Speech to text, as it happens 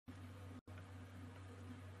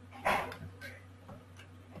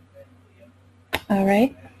All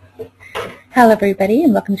right. Hello, everybody,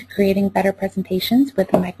 and welcome to Creating Better Presentations with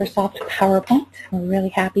Microsoft PowerPoint. We're really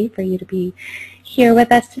happy for you to be here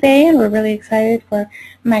with us today, and we're really excited for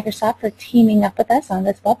Microsoft for teaming up with us on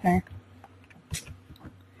this webinar.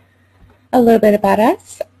 A little bit about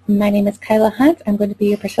us. My name is Kyla Hunt. I'm going to be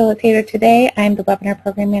your facilitator today. I'm the Webinar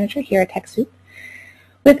Program Manager here at TechSoup.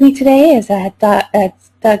 With me today is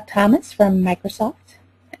Doug Thomas from Microsoft,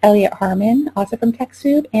 Elliot Harmon, also from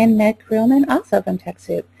TechSoup, and Meg Creelman, also from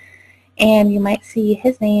TechSoup. And you might see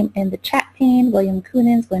his name in the chat pane. William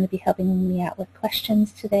Coonan is going to be helping me out with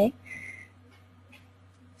questions today.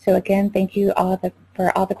 So again, thank you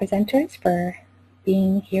for all the presenters for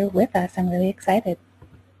being here with us. I'm really excited.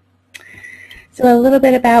 So a little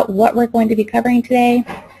bit about what we're going to be covering today.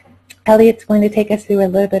 Elliot's going to take us through a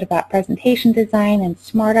little bit about presentation design and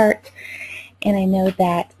SmartArt. And I know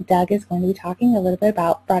that Doug is going to be talking a little bit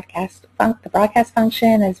about the broadcast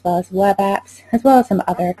function, as well as web apps, as well as some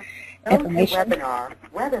other information. Webinar,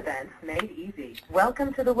 web events made easy.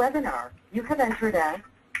 Welcome to the webinar. You have entered as...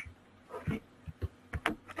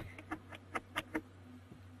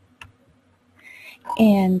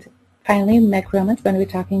 And finally, Meg Creelman is going to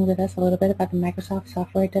be talking with us a little bit about the Microsoft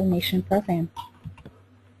Software Donation Program.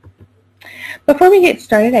 Before we get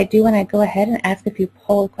started, I do want to go ahead and ask a few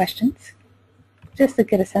poll questions, just to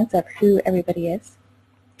get a sense of who everybody is.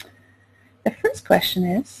 The first question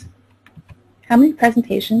is, how many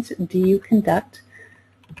presentations do you conduct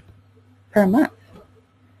per month?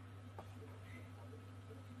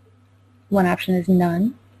 One option is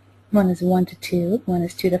none, one is 1 to 2, one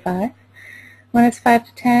is 2 to 5, one is 5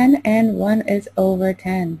 to 10, and one is over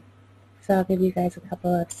 10. So I'll give you guys a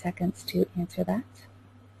couple of seconds to answer that.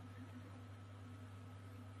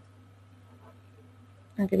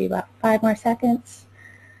 I'll give you about 5 more seconds.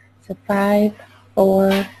 So 5,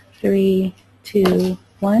 4, 3, 2,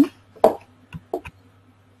 1.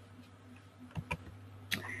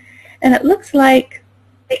 And it looks like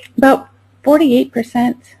about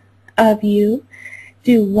 48% of you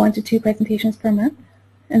do 1 to 2 presentations per month.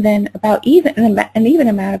 And then about an even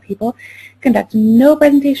amount of people conduct no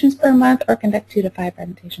presentations per month or conduct 2 to 5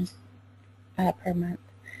 presentations per month.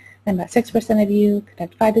 Then about 6% of you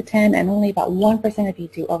conduct 5 to 10, and only about 1% of you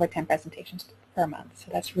do over 10 presentations per month.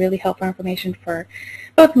 So that's really helpful information for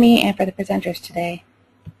both me and for the presenters today.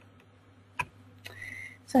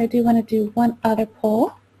 So I do want to do one other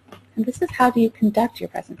poll, and this is how do you conduct your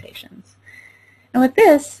presentations. And with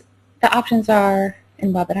this, the options are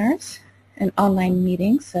in webinars, in online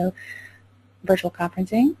meetings, so virtual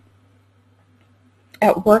conferencing,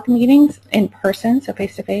 at work meetings in person, so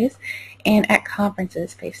face-to-face, and at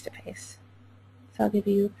conferences face-to-face. So I'll give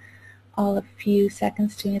you all a few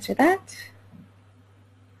seconds to answer that.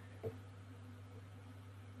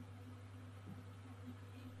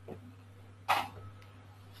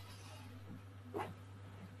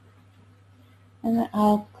 And then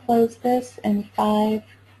I'll close this in 5,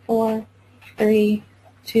 4, 3,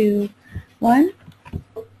 2, 1.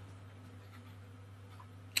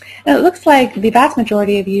 And it looks like the vast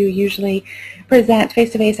majority of you usually present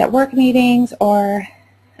face-to-face at work meetings, or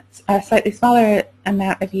a slightly smaller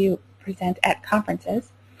amount of you present at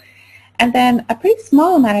conferences. And then a pretty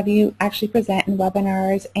small amount of you actually present in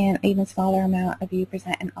webinars, and an even smaller amount of you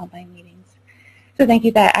present in online meetings. So thank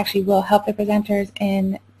you. That actually will help the presenters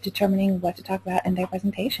in determining what to talk about in their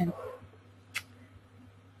presentation.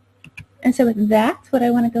 And so with that, what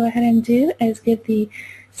I want to go ahead and do is give the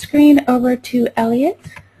screen over to Elliot,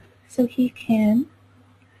 so he can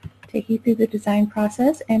take you through the design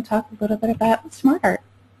process and talk a little bit about SmartArt.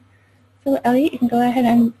 So Elliot, you can go ahead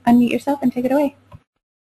and unmute yourself and take it away.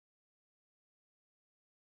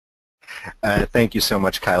 Thank you so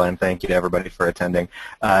much, Kyla, and thank you to everybody for attending.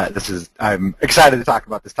 I'm excited to talk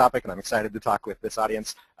about this topic, and I'm excited to talk with this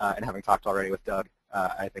audience, and having talked already with Doug,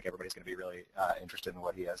 I think everybody's going to be really interested in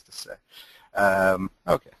what he has to say.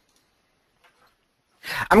 Okay.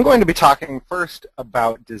 I'm going to be talking first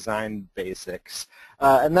about design basics,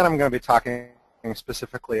 and then I'm going to be talking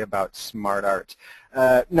specifically about SmartArt.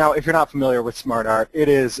 Now, if you're not familiar with SmartArt, it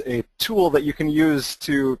is a tool that you can use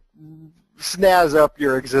to snazz up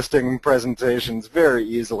your existing presentations very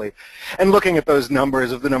easily. And looking at those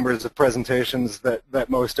numbers of presentations that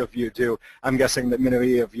most of you do, I'm guessing that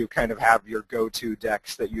many of you kind of have your go-to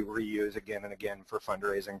decks that you reuse again and again for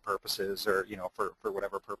fundraising purposes, or for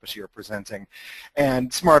whatever purpose you're presenting. And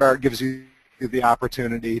SmartArt gives you the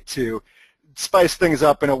opportunity to spice things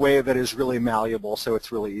up in a way that is really malleable, so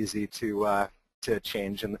it's really easy to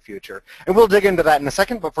change in the future. And we'll dig into that in a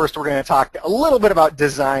second, but first we're going to talk a little bit about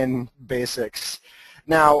design basics.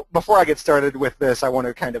 Now, before I get started with this, I want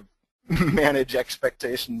to kind of manage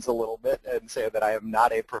expectations a little bit and say that I am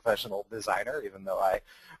not a professional designer, even though I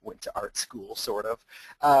went to art school, sort of.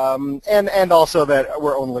 And also that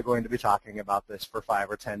we're only going to be talking about this for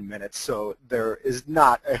 5 or 10 minutes, so there is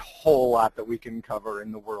not a whole lot that we can cover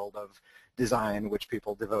in the world of design, which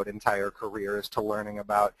people devote entire careers to learning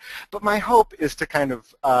about. But my hope is to kind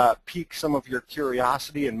of pique some of your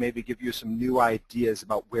curiosity and maybe give you some new ideas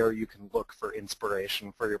about where you can look for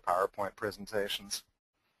inspiration for your PowerPoint presentations.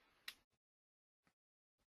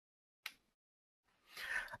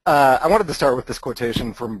 I wanted to start with this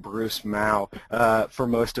quotation from Bruce Mao. For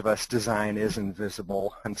most of us, design is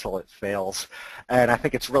invisible until it fails. And I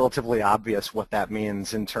think it's relatively obvious what that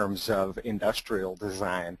means in terms of industrial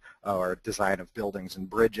design or design of buildings and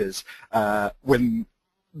bridges. When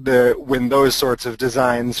those sorts of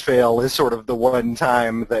designs fail is sort of the one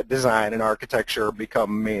time that design and architecture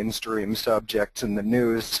become mainstream subjects in the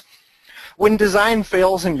news. When design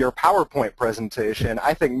fails in your PowerPoint presentation,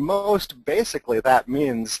 I think most basically that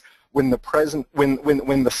means when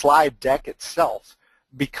the slide deck itself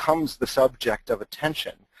becomes the subject of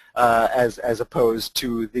attention, as opposed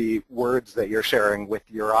to the words that you're sharing with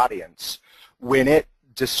your audience. When it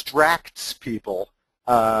distracts people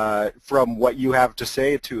from what you have to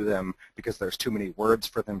say to them because there's too many words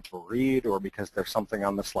for them to read or because there's something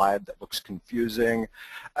on the slide that looks confusing,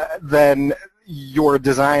 then your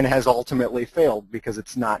design has ultimately failed because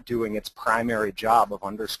it's not doing its primary job of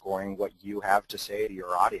underscoring what you have to say to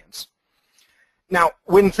your audience. Now,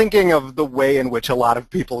 when thinking of the way in which a lot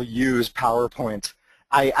of people use PowerPoint,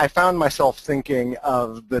 I found myself thinking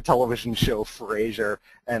of the television show Frasier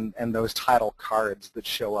and those title cards that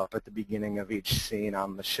show up at the beginning of each scene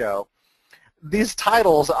on the show. These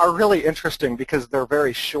titles are really interesting because they're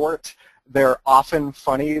very short, they're often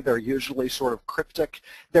funny, they're usually sort of cryptic.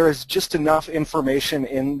 There is just enough information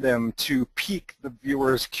in them to pique the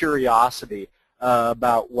viewer's curiosity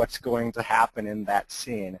about what's going to happen in that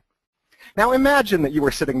scene. Now imagine that you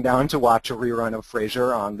were sitting down to watch a rerun of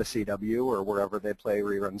Frasier on the CW or wherever they play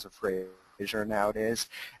reruns of Frasier nowadays,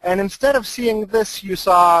 and instead of seeing this, you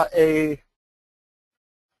saw a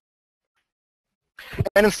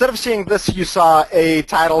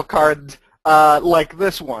title card like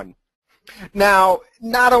this one. Now,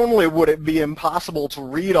 not only would it be impossible to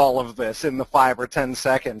read all of this in the 5 or 10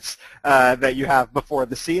 seconds that you have before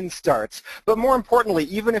the scene starts, but more importantly,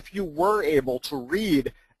 even if you were able to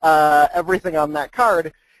read everything on that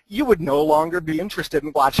card, you would no longer be interested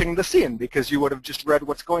in watching the scene because you would have just read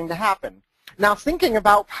what's going to happen. Now, thinking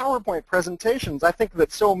about PowerPoint presentations, I think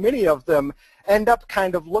that so many of them end up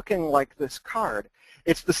kind of looking like this card.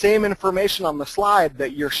 It's the same information on the slide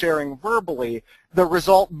that you're sharing verbally, the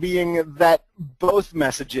result being that both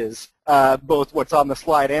messages, both what's on the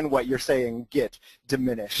slide and what you're saying, get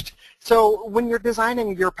diminished. So when you're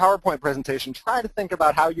designing your PowerPoint presentation, try to think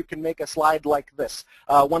about how you can make a slide like this,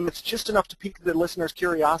 one that's just enough to pique the listener's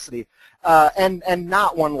curiosity, and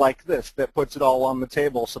not one like this that puts it all on the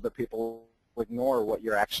table so that people ignore what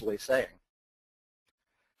you're actually saying.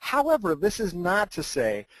 However, this is not to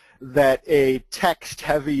say that a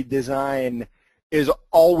text-heavy design is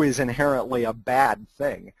always inherently a bad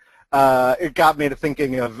thing. It got me to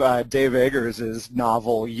thinking of Dave Eggers'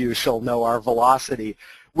 novel, You Shall Know Our Velocity,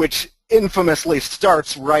 which infamously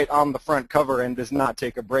starts right on the front cover and does not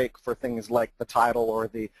take a break for things like the title or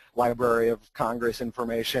the Library of Congress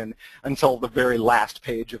information until the very last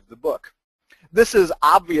page of the book. This is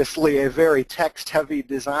obviously a very text-heavy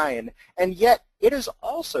design, and yet it is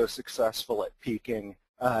also successful at piquing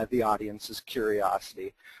the audience's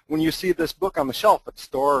curiosity. When you see this book on the shelf at the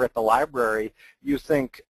store or at the library, you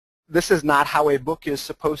think, this is not how a book is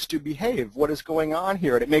supposed to behave. What is going on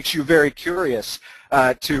here? And it makes you very curious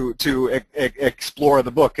to explore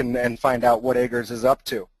the book and find out what Eggers is up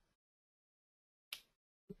to.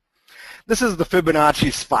 This is the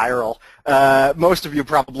Fibonacci spiral. Most of you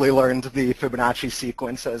probably learned the Fibonacci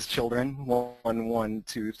sequence as children. 1, 1,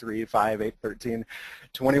 2, 3, 5, 8, 13,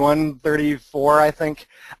 21, 34, I think.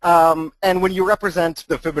 And when you represent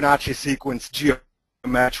the Fibonacci sequence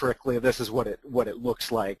geometrically, this is what it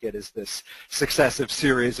looks like. It is this successive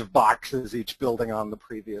series of boxes, each building on the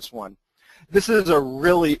previous one. This is a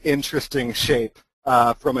really interesting shape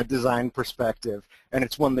from a design perspective, and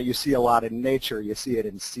it's one that you see a lot in nature. You see it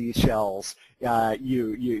in seashells,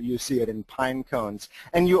 you see it in pine cones,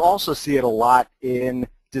 and you also see it a lot in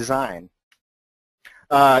design.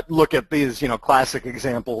 Look at these, classic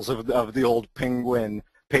examples of the old Penguin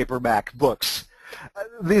paperback books.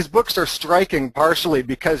 These books are striking partially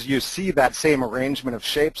because you see that same arrangement of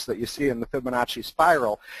shapes that you see in the Fibonacci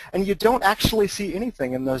spiral, and you don't actually see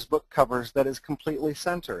anything in those book covers that is completely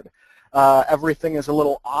centered. Everything is a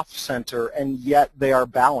little off-center, and yet they are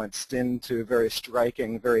balanced into very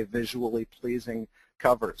striking, very visually pleasing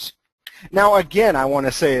covers. Now, again, I want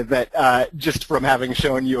to say that just from having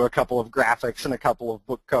shown you a couple of graphics and a couple of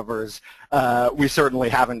book covers, we certainly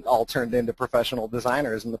haven't all turned into professional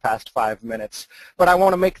designers in the past 5 minutes. But I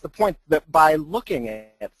want to make the point that by looking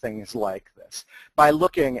at things like this, by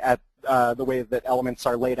looking at the way that elements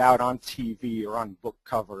are laid out on TV or on book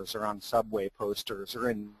covers or on subway posters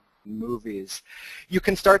or in movies, you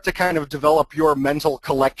can start to kind of develop your mental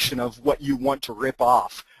collection of what you want to rip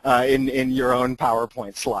off in your own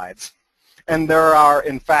PowerPoint slides. And there are,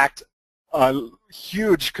 in fact,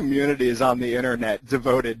 huge communities on the internet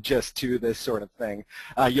devoted just to this sort of thing.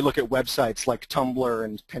 You look at websites like Tumblr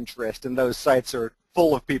and Pinterest, and those sites are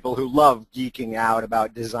full of people who love geeking out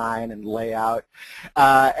about design and layout.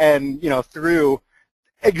 And, you know, through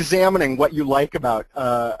examining what you like about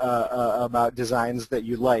designs that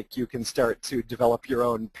you like, you can start to develop your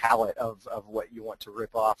own palette of what you want to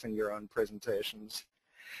rip off in your own presentations.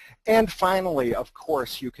 And finally, of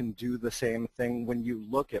course, you can do the same thing when you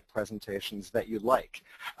look at presentations that you like.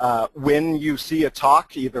 When you see a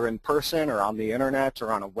talk, either in person or on the internet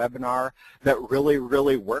or on a webinar, that really,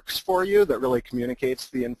 really works for you, that really communicates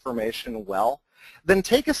the information well, then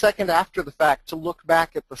take a second after the fact to look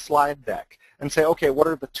back at the slide deck and say, okay, what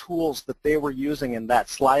are the tools that they were using in that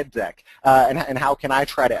slide deck, and how can I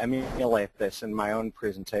try to emulate this in my own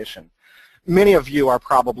presentation? Many of you are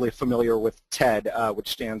probably familiar with TED, which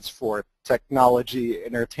stands for Technology,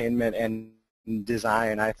 Entertainment, and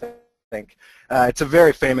Design, I think. It's a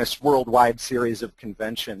very famous worldwide series of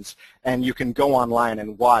conventions, and you can go online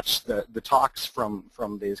and watch the talks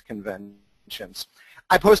from these conventions.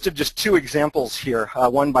 I posted just 2 examples here,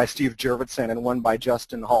 one by Steve Jurvetson and one by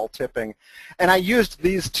Justin Hall-Tipping, and I used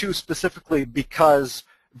these 2 specifically because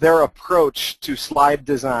their approach to slide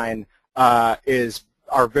design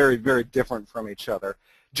are very, very different from each other.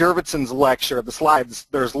 Jurvetson's lecture, the slides,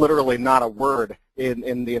 there's literally not a word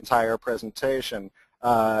in the entire presentation.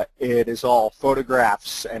 It is all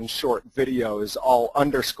photographs and short videos, all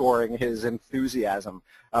underscoring his enthusiasm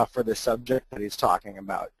for the subject that he's talking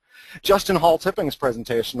about. Justin Hall-Tipping's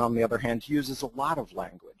presentation, on the other hand, uses a lot of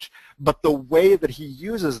language, but the way that he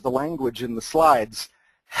uses the language in the slides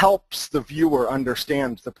helps the viewer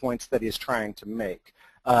understand the points that he's trying to make.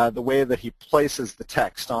 The way that he places the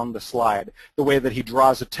text on the slide, the way that he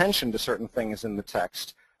draws attention to certain things in the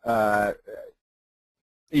text,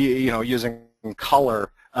 you know, using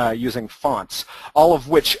color, using fonts, all of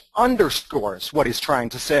which underscores what he's trying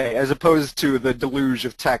to say, as opposed to the deluge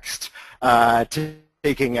of text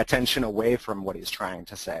taking attention away from what he's trying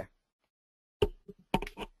to say.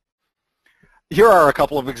 Here are a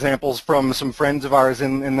couple of examples from some friends of ours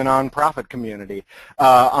in the nonprofit community.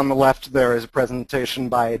 On the left there is a presentation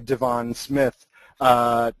by Devon Smith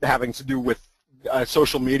having to do with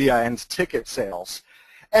social media and ticket sales.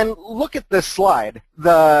 And look at this slide,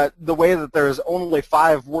 the way that there's only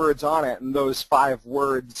 5 words on it, and those 5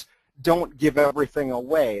 words don't give everything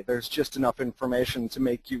away. There's just enough information to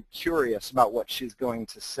make you curious about what she's going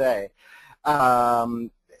to say.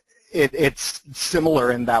 It's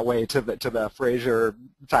similar in that way to the Fraser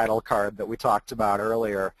title card that we talked about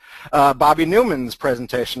earlier. Bobby Newman's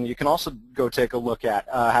presentation you can also go take a look at,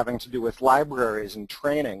 having to do with libraries and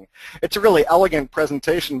training. It's a really elegant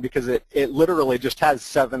presentation because it literally just has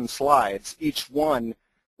 7 slides, each one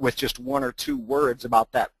with just 1 or 2 words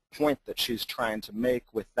about that point that she's trying to make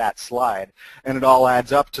with that slide. And it all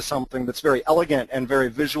adds up to something that's very elegant and very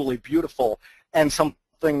visually beautiful, and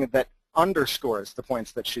something that underscores the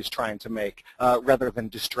points that she's trying to make rather than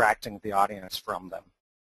distracting the audience from them.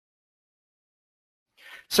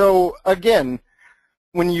 So again,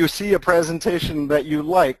 when you see a presentation that you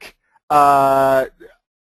like,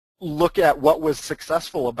 look at what was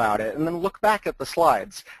successful about it, and then look back at the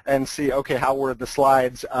slides and see, okay, how were the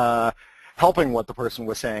slides helping what the person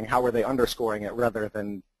was saying? How were they underscoring it rather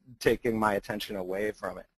than taking my attention away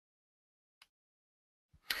from it?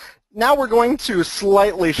 Now we're going to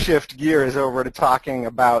slightly shift gears over to talking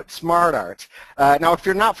about SmartArt. Now, if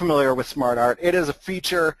you're not familiar with SmartArt, it is a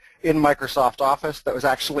feature in Microsoft Office that was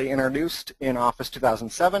actually introduced in Office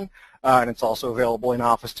 2007, and it's also available in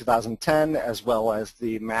Office 2010 as well as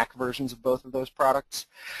the Mac versions of both of those products.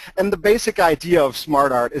 And the basic idea of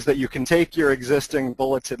SmartArt is that you can take your existing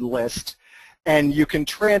bulleted list and you can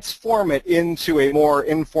transform it into a more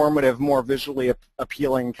informative, more visually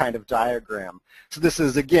appealing kind of diagram. So this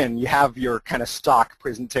is, again, you have your kind of stock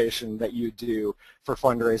presentation that you do for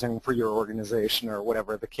fundraising for your organization or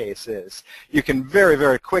whatever the case is. You can very,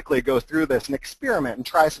 very quickly go through this and experiment and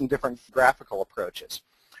try some different graphical approaches.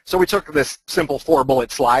 So we took this simple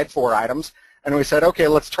 4-bullet slide, 4 items, and we said, okay,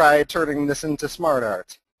 let's try turning this into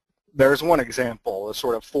SmartArt. There's one example, a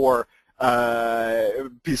sort of 4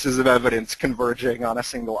 pieces of evidence converging on a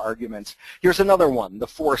single argument. Here's another one, the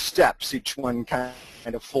 4 steps, each one kind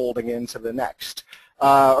of folding into the next.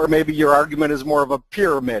 Or maybe your argument is more of a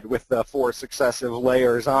pyramid with the 4 successive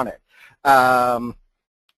layers on it. Oh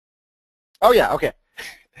yeah, okay.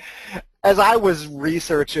 As I was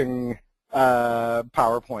researching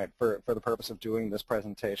PowerPoint for the purpose of doing this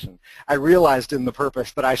presentation, I realized in the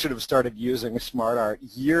purpose that I should have started using SmartArt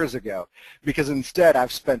years ago, because instead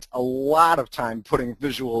I've spent a lot of time putting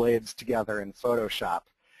visual aids together in Photoshop.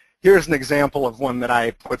 Here's an example of one that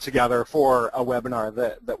I put together for a webinar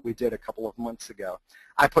that we did a couple of months ago.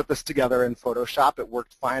 I put this together in Photoshop. It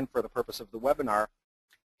worked fine for the purpose of the webinar.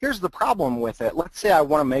 Here's the problem with it. Let's say I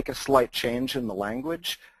want to make a slight change in the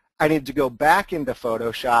language. I need to go back into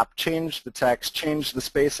Photoshop, change the text, change the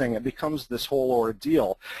spacing. It becomes this whole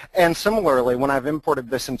ordeal. And similarly, when I've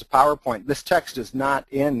imported this into PowerPoint, this text is not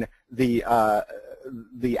in the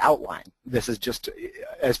outline. This is just,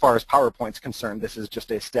 as far as PowerPoint's concerned, this is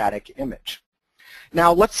just a static image.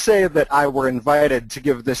 Now, let's say that I were invited to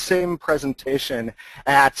give the same presentation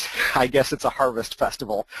at, I guess it's a harvest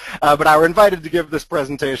festival, but I were invited to give this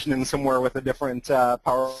presentation in somewhere with a different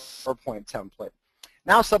PowerPoint template.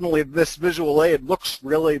 Now suddenly this visual aid looks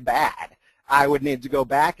really bad. I would need to go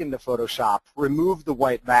back into Photoshop, remove the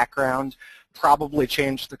white background, probably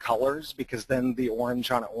change the colors, because then the orange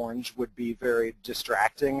on orange would be very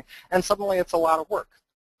distracting, and suddenly it's a lot of work.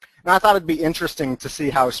 Now I thought it'd be interesting to see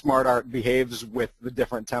how SmartArt behaves with the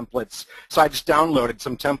different templates, so I just downloaded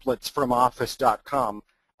some templates from office.com,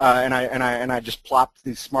 and I just plopped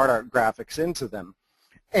these SmartArt graphics into them.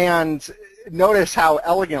 And notice how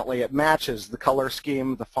elegantly it matches the color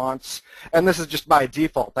scheme, the fonts, and this is just by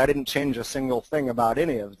default. I didn't change a single thing about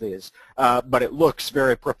any of these, but it looks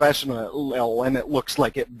very professional, and it looks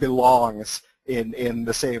like it belongs in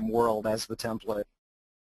the same world as the template.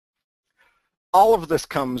 All of this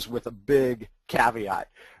comes with a big caveat,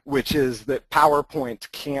 which is that PowerPoint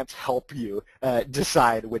can't help you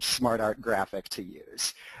decide which SmartArt graphic to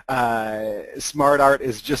use. SmartArt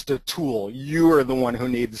is just a tool. You are the one who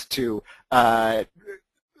needs to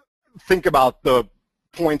think about the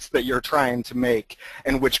points that you're trying to make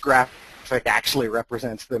and which graphic actually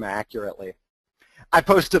represents them accurately. I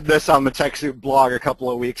posted this on the TechSoup blog a couple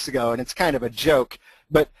of weeks ago, and it's kind of a joke,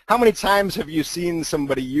 but how many times have you seen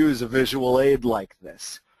somebody use a visual aid like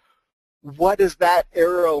this? What does that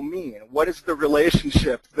arrow mean? What is the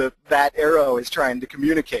relationship that that arrow is trying to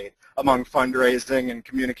communicate among fundraising and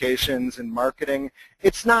communications and marketing?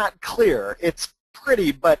 It's not clear. It's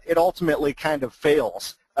pretty, but it ultimately kind of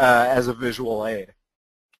fails as a visual aid.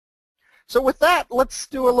 So with that, let's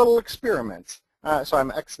do a little experiment. So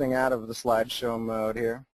I'm exiting out of the slideshow mode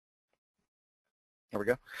here. There we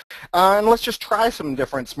go. And let's just try some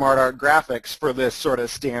different SmartArt graphics for this sort of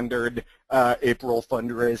standard April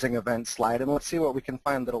fundraising event slide, and let's see what we can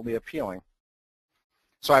find that'll be appealing.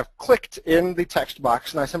 So I've clicked in the text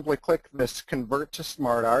box, and I simply click this Convert to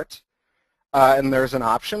SmartArt, and there's an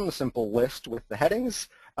option, the simple list with the headings.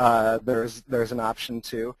 There's an option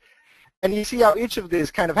too. And you see how each of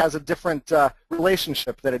these kind of has a different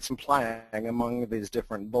relationship that it's implying among these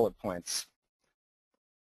different bullet points.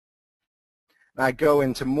 I go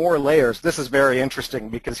into more layers. This is very interesting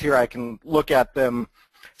because here I can look at them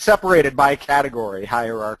separated by category,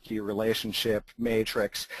 hierarchy, relationship,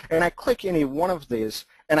 matrix, and I click any one of these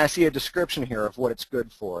and I see a description here of what it's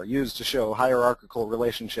good for, used to show hierarchical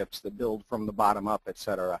relationships that build from the bottom up,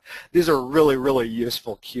 etc. These are really, really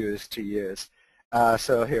useful cues to use.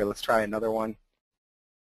 So here, let's try another one.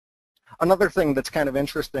 Another thing that's kind of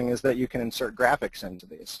interesting is that you can insert graphics into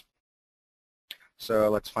these. So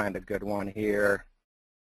let's find a good one here.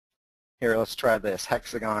 Here, let's try this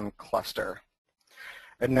hexagon cluster.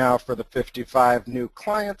 And now for the 55 new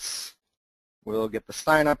clients, we'll get the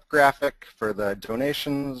sign-up graphic. For the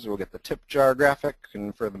donations, we'll get the tip jar graphic.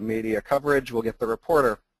 And for the media coverage, we'll get the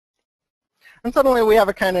reporter. And suddenly we have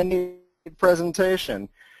a kind of neat presentation.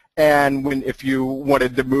 And if you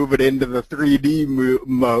wanted to move it into the 3D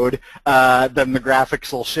mode, then the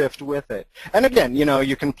graphics will shift with it. And again,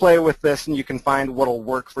 you can play with this and you can find what will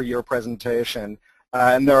work for your presentation.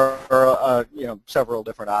 And there are several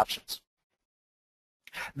different options.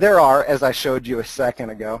 There are, as I showed you a second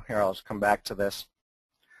ago, here I'll just come back to this,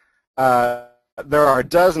 there are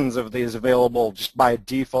dozens of these available just by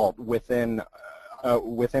default within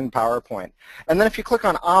PowerPoint. And then if you click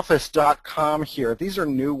on office.com here, these are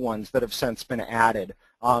new ones that have since been added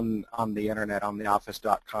on the internet, on the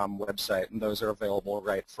office.com website, and those are available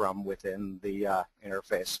right from within the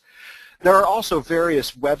interface. There are also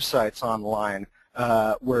various websites online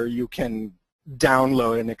where you can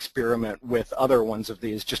download and experiment with other ones of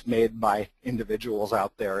these just made by individuals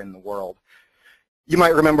out there in the world. You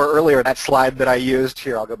might remember earlier that slide that I used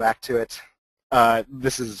here. I'll go back to it.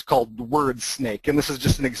 This is called Word Snake, and this is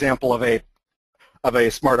just an example of a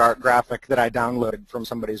SmartArt graphic that I downloaded from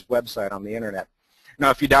somebody's website on the internet. Now,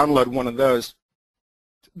 if you download one of those,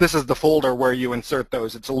 this is the folder where you insert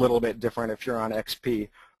those. It's a little bit different if you're on XP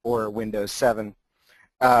or Windows 7.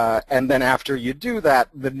 And then after you do that,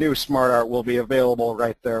 the new SmartArt will be available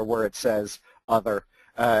right there where it says Other.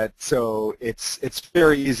 So it's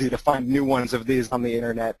very easy to find new ones of these on the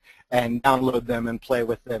internet and download them and play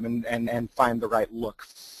with them and find the right look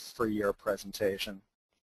for your presentation.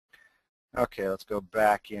 Okay, let's go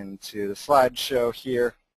back into the slideshow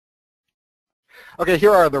here. Okay,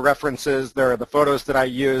 here are the references. There are the photos that I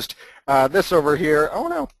used. This over here, oh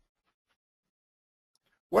no.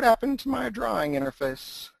 What happened to my drawing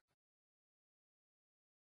interface?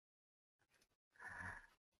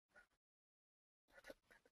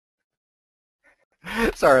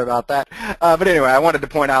 Sorry about that. But anyway, I wanted to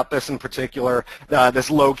point out this in particular.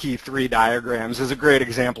 This low-key 3 diagrams is a great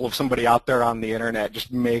example of somebody out there on the internet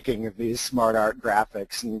just making these SmartArt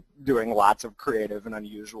graphics and doing lots of creative and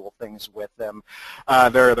unusual things with them.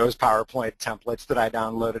 There are those PowerPoint templates that I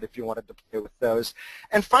downloaded if you wanted to play with those.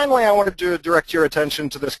 And finally, I wanted to direct your attention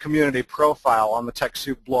to this community profile on the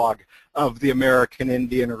TechSoup blog of the American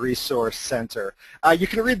Indian Resource Center. You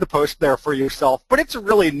can read the post there for yourself, but it's a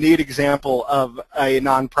really neat example of a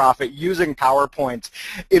nonprofit using PowerPoint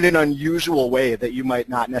in an unusual way that you might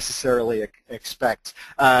not necessarily expect.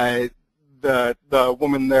 The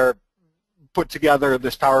woman there put together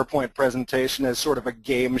this PowerPoint presentation as sort of a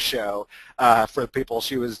game show for the people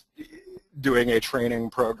she was doing a training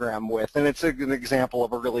program with, and it's an example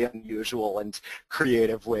of a really unusual and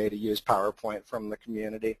creative way to use PowerPoint from the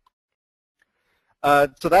community.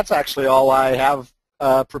 So that's actually all I have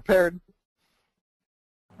prepared.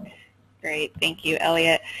 Great, thank you,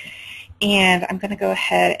 Elliot. And I'm going to go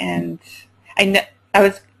ahead and I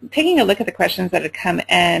was taking a look at the questions that had come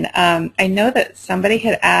in. I know that somebody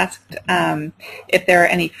had asked if there are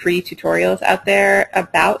any free tutorials out there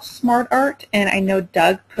about SmartArt, and I know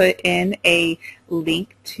Doug put in a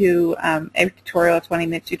link to a tutorial, a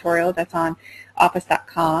 20-minute tutorial that's on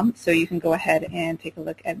office.com, so you can go ahead and take a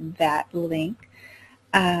look at that link.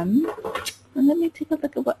 And let me take a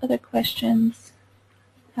look at what other questions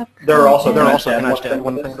have come in. Can I just add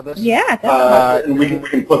one thing to this? Yeah, definitely. We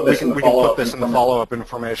can put this in the follow-up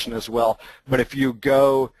information as well. But if you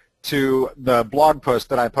go to the blog post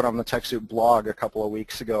that I put on the TechSoup blog a couple of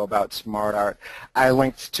weeks ago about SmartArt, I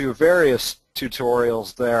linked to various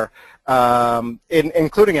tutorials there,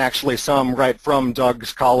 including actually some right from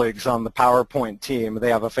Doug's colleagues on the PowerPoint team. They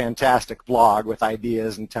have a fantastic blog with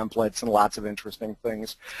ideas and templates and lots of interesting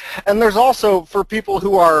things. And there's also, for people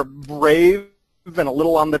who are brave and a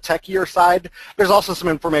little on the techier side, there's also some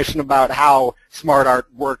information about how SmartArt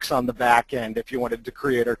works on the back end if you wanted to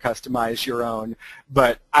create or customize your own.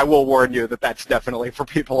 But I will warn you that that's definitely for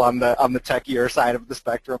people on the techier side of the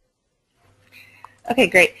spectrum. Okay,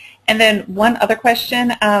 great. And then one other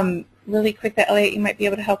question, really quick, that Elliot, you might be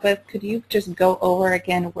able to help with. Could you just go over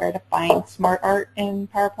again where to find SmartArt in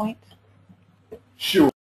PowerPoint? Sure.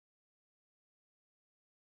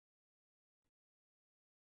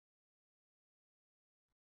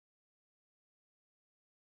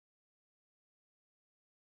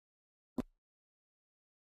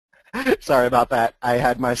 Sorry about that. I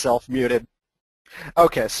had myself muted.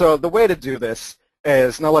 Okay, so the way to do this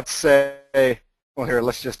is, now let's say, well here,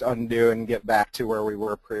 let's just undo and get back to where we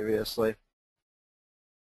were previously.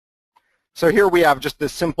 So here we have just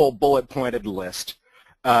this simple bullet-pointed list,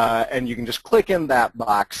 and you can just click in that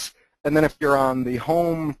box, and then if you're on the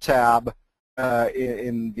Home tab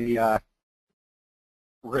in the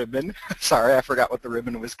ribbon, sorry, I forgot what the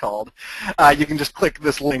ribbon was called, you can just click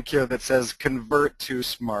this link here that says Convert to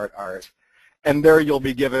SmartArt, and there you'll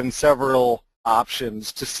be given several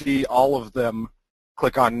options. To see all of them,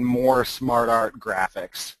 click on More SmartArt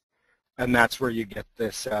Graphics, and that's where you get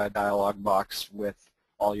this dialog box with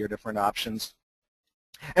all your different options.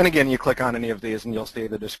 And again, you click on any of these and you'll see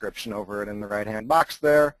the description over it in the right-hand box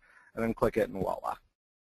there, and then click it and voila.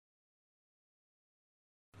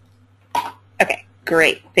 Okay,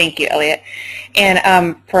 Great. Thank you, Elliot.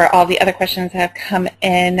 And for all the other questions that have come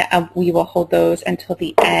in, we will hold those until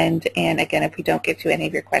the end. And again, if we don't get to any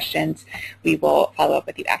of your questions, we will follow up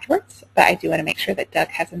with you afterwards. But I do want to make sure that Doug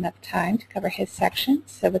has enough time to cover his section.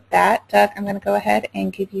 So with that, Doug, I'm going to go ahead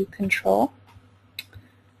and give you control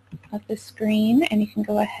of the screen. And you can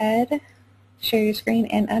go ahead, share your screen,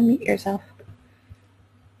 and unmute yourself.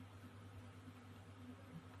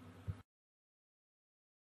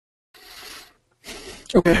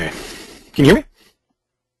 Okay. Can you hear me?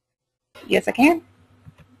 Yes, I can.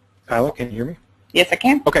 Kyla, can you hear me? Yes, I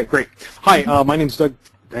can. Okay, great. Hi, my name's Doug.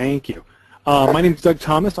 Thank you. My name's Doug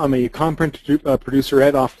Thomas. I'm a content producer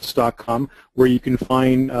at Office.com, where you can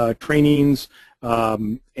find trainings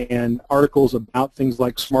and articles about things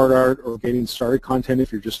like SmartArt or getting started content.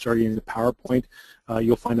 If you're just starting into PowerPoint,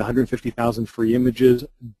 you'll find 150,000 free images,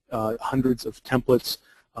 hundreds of templates.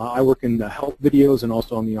 I work in the help videos and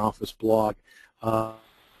also on the Office blog.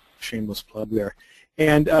 Shameless plug there.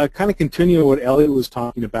 And kind of continuing what Elliot was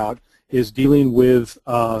talking about is dealing with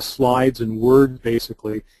slides and Word,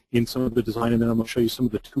 basically, in some of the design, and then I'm going to show you some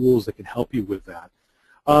of the tools that can help you with that.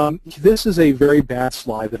 This is a very bad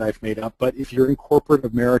slide that I've made up, but if you're in corporate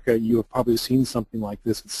America, you have probably seen something like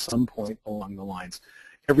this at some point along the lines.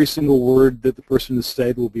 Every single word that the person has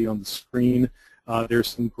said will be on the screen. There's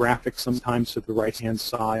some graphics sometimes to the right-hand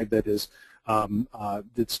side that is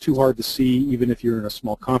that's too hard to see, even if you're in a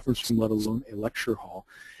small conference room, let alone a lecture hall.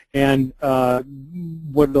 And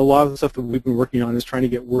what a lot of the stuff that we've been working on is trying to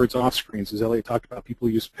get words off screens. As Elliot talked about, people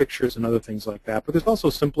use pictures and other things like that, but there's also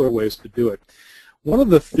simpler ways to do it. One of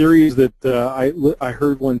the theories that I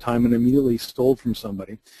heard one time and immediately stole from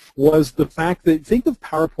somebody was the fact that think of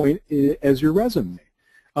PowerPoint as your resume.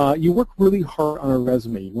 You work really hard on a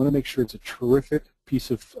resume. You want to make sure it's a terrific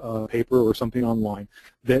piece of paper or something online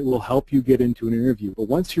that will help you get into an interview. But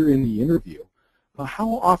once you're in the interview,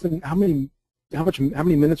 how many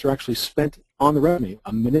minutes are actually spent on the resume?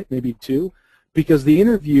 A minute, maybe two? Because the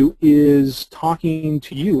interview is talking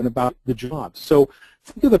to you and about the job. So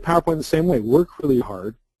think of the PowerPoint the same way. Work really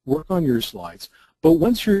hard, work on your slides, but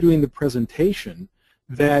once you're doing the presentation,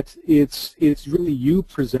 that it's really you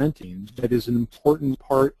presenting that is an important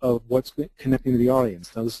part of what's connecting to the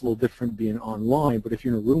audience. Now, this is a little different being online, but if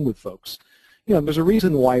you're in a room with folks, you know, there's a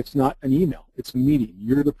reason why it's not an email. It's a meeting.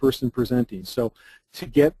 You're the person presenting. So to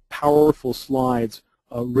get powerful slides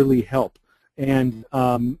really help. And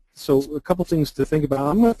so a couple things to think about.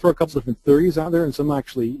 I'm going to throw a couple different theories out there, and some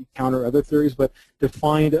actually counter other theories, but to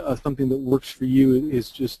find something that works for you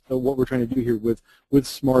is just what we're trying to do here with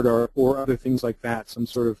SmartArt or other things like that, some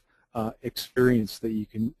sort of experience that you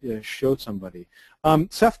can show somebody.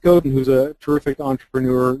 Seth Godin, who's a terrific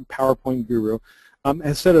entrepreneur, PowerPoint guru,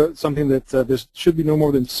 has said something that there should be no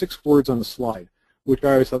more than 6 words on a slide, which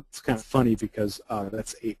I always thought was kind of funny because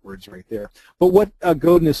that's 8 words right there. But what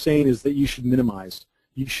Godin is saying is that you should minimize.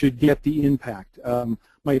 You should get the impact.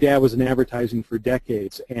 My dad was in advertising for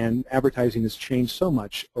decades, and advertising has changed so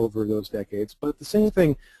much over those decades. But the same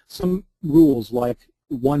thing, some rules like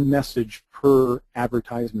 1 message per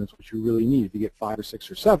advertisement is what you really need. If you get 5 or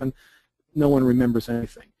 6 or 7, no one remembers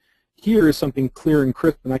anything. Here is something clear and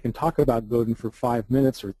crisp, and I can talk about Godin for 5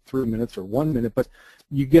 minutes or 3 minutes or 1 minute, but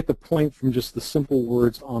you get the point from just the simple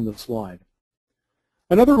words on the slide.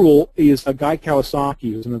 Another rule is Guy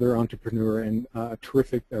Kawasaki, who's another entrepreneur and a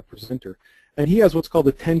terrific presenter, and he has what's called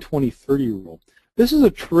the 10-20-30 rule. This is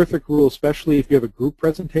a terrific rule, especially if you have a group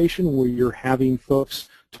presentation where you're having folks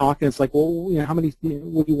talk, and it's like, well, you know, how many?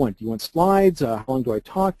 What do you want? Do you want slides? How long do I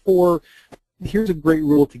talk for? Here's a great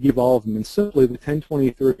rule to give all of them, and simply the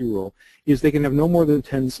 10-20-30 rule is they can have no more than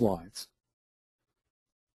 10 slides.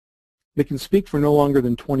 They can speak for no longer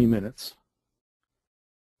than 20 minutes.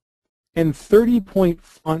 And 30-point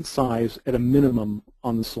font size at a minimum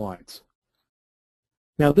on the slides.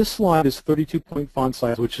 Now this slide is 32-point font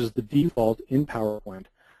size, which is the default in PowerPoint.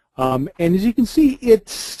 And as you can see,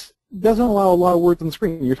 it doesn't allow a lot of words on the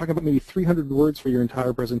screen. You're talking about maybe 300 words for your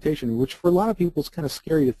entire presentation, which for a lot of people is kind of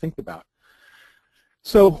scary to think about.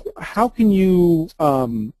 So how can you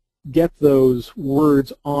get those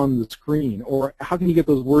words on the screen, or how can you get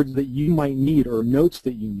those words that you might need or notes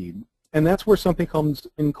that you need? And that's where something comes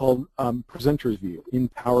in called Presenter's View in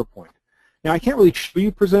PowerPoint. Now, I can't really show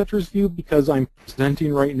you Presenter's View because I'm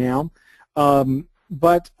presenting right now,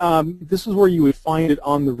 but this is where you would find it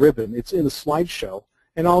on the ribbon. It's in the slideshow,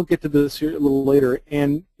 and I'll get to this here a little later,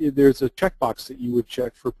 and there's a checkbox that you would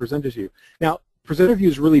check for Presenter's View. Now, Presenter View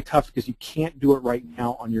is really tough because you can't do it right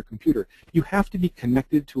now on your computer. You have to be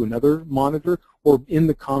connected to another monitor or in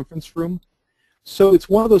the conference room. So it's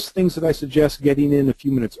one of those things that I suggest getting in a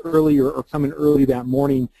few minutes early or coming early that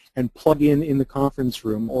morning and plug in the conference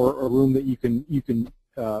room or a room that you can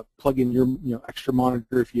plug in your extra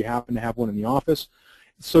monitor if you happen to have one in the office,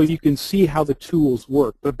 so you can see how the tools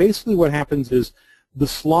work. But basically what happens is the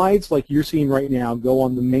slides like you're seeing right now go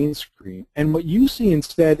on the main screen, and what you see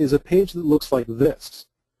instead is a page that looks like this.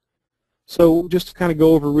 So just to kind of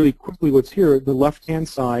go over really quickly what's here, the left-hand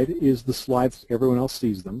side is the slides, everyone else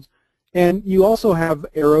sees them. And you also have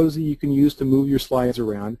arrows that you can use to move your slides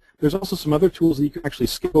around. There's also some other tools that you can actually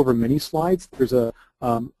skip over many slides. There's a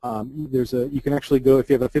you can actually go, if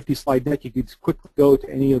you have a 50-slide deck, you could quickly go to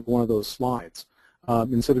any of one of those slides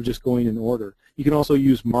instead of just going in order. You can also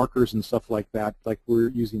use markers and stuff like that, like we're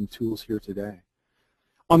using tools here today.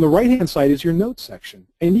 On the right-hand side is your notes section,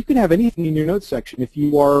 and you can have anything in your notes section. If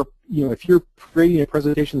you are, if you're creating a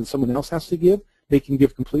presentation that someone else has to give, they can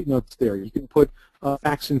give complete notes there. You can put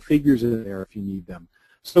facts and figures in there if you need them.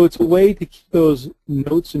 So it's a way to keep those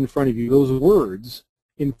notes in front of you, those words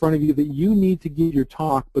in front of you that you need to give your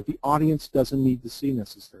talk, but the audience doesn't need to see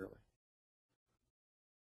necessarily.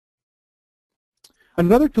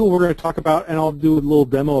 Another tool we're going to talk about, and I'll do a little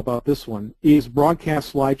demo about this one, is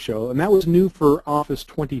Broadcast Slideshow, and that was new for Office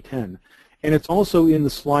 2010, and it's also in the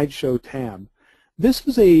Slideshow tab. This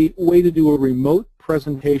is a way to do a remote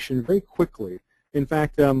presentation very quickly. In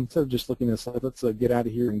fact, instead of just looking at this slide, let's get out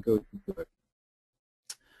of here and go to it.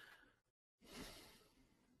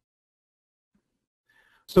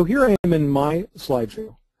 So here I am in my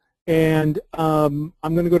slideshow, and I'm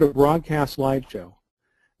going to go to Broadcast Slideshow.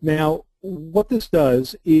 Now, what this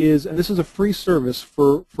does is, and this is a free service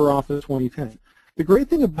for Office 2010. The great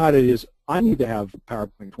thing about it is I need to have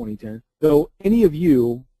PowerPoint 2010, though any of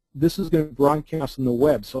you, this is going to broadcast on the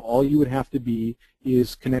web, so all you would have to be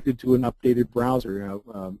is connected to an updated browser,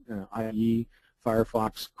 IE,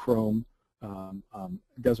 Firefox, Chrome,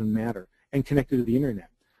 doesn't matter, and connected to the internet.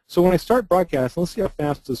 So when I start broadcast, let's see how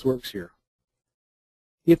fast this works here.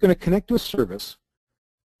 It's going to connect to a service,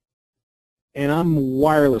 and I'm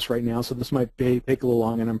wireless right now, so this might take a little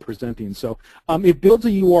long, and I'm presenting. So it builds a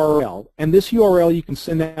URL, and this URL you can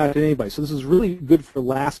send out to anybody. So this is really good for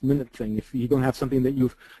last-minute thing if you don't have something that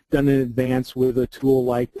you've done in advance with a tool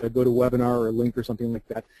like GoToWebinar or a link or something like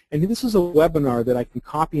that. And this is a webinar that I can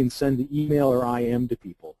copy and send to email or IM to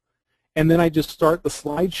people. And then I just start the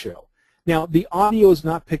slideshow. Now, the audio is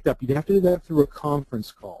not picked up. You'd have to do that through a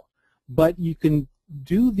conference call. But you can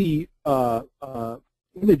do the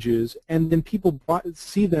images, and then people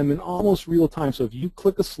see them in almost real time. So if you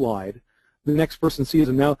click a slide, the next person sees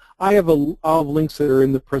them. Now, I have links that are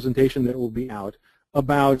in the presentation that will be out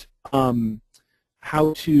about how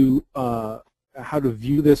to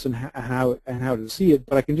view this and how to see it.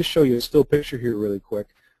 But I can just show you a still picture here really quick.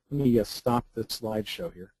 Let me stop the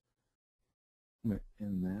slideshow here. I'm going to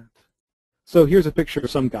end that. So here's a picture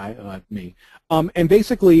of some guy, me. And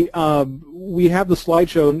basically, we have the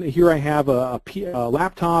slideshow. And here I have a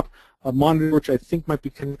laptop, a monitor, which I think might be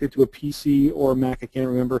connected to a PC or a Mac. I can't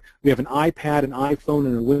remember. We have an iPad, an iPhone,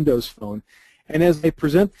 and a Windows phone. And as I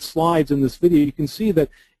present the slides in this video, you can see that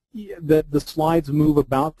the slides move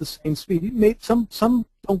about the same speed. Some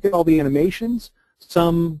don't get all the animations.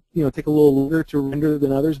 Some take a little longer to render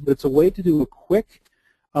than others. But it's a way to do a quick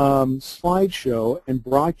slideshow and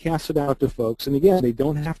broadcast it out to folks. And again, they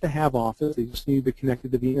don't have to have Office. They just need to be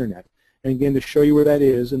connected to the internet. And again, to show you where that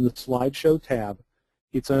is in the Slideshow tab,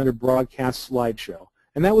 it's under Broadcast Slideshow.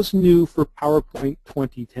 And that was new for PowerPoint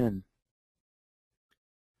 2010.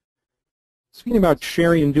 Speaking about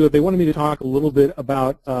sharing and do it, they wanted me to talk a little bit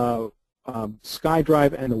about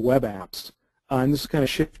SkyDrive and the web apps. And this is kind of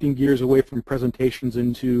shifting gears away from presentations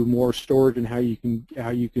into more storage and how you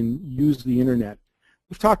can use the internet.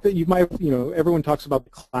 We've talked that everyone talks about the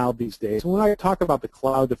cloud these days. And when I talk about the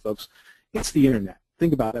cloud to folks, it's the internet.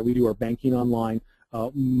 Think about it. We do our banking online.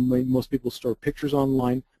 Most people store pictures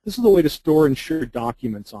online. This is the way to store and share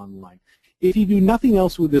documents online. If you do nothing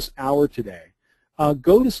else with this hour today,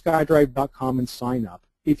 go to skydrive.com and sign up.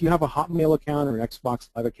 If you have a Hotmail account or an Xbox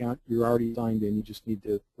Live account, you're already signed in. You just need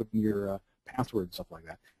to put in your password and stuff like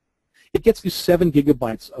that. It gets you 7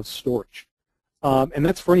 gigabytes of storage. And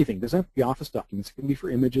that's for anything. It doesn't have to be Office documents. It can be for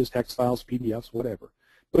images, text files, PDFs, whatever.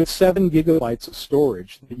 But it's 7 gigabytes of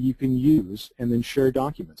storage that you can use and then share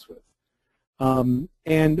documents with.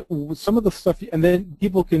 And with some of the stuff, and then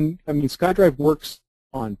people can, SkyDrive works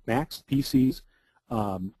on Macs, PCs,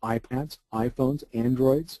 iPads, iPhones,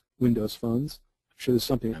 Androids, Windows phones. I'm sure there's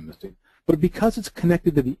something I'm missing. But because it's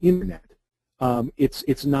connected to the internet,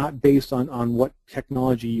 it's not based on what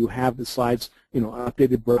technology you have besides an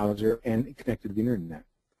updated browser and connected to the internet.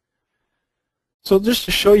 So just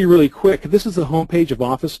to show you really quick, this is the homepage of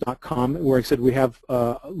office.com where I said we have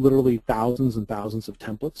literally thousands and thousands of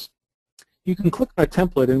templates. You can click on a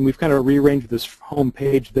template, and we've kind of rearranged this home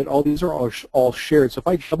page that all these are all shared. So if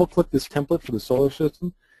I double-click this template for the solar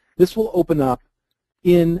system, this will open up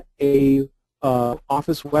in a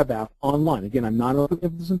Office web app online. Again, I'm not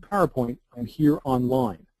opening this in PowerPoint. I'm here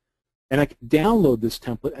online. And I can download this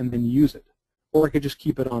template and then use it. Or I could just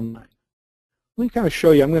keep it online. Let me kind of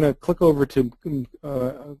show you. I'm going to click over to kind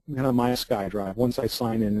of my SkyDrive once I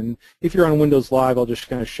sign in. And if you're on Windows Live, I'll just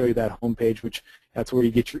kind of show you that home page, which that's where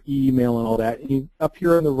you get your email and all that. And up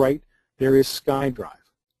here on the right, there is SkyDrive.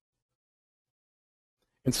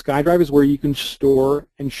 And SkyDrive is where you can store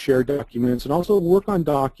and share documents and also work on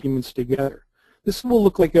documents together. This will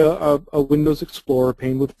look like a Windows Explorer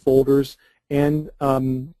pane with folders and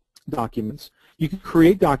documents. You can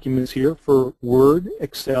create documents here for Word,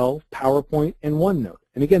 Excel, PowerPoint, and OneNote.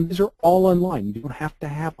 And again, these are all online. You don't have to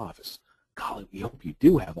have Office. Golly, we hope you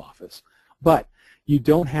do have Office. But you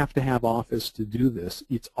don't have to have Office to do this.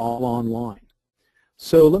 It's all online.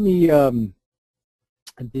 So let me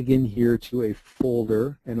dig in here to a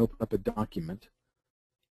folder and open up a document.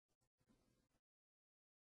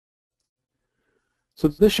 So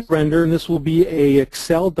this should render, and this will be an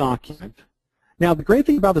Excel document. Now, the great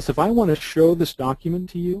thing about this, if I want to show this document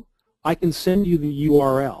to you, I can send you the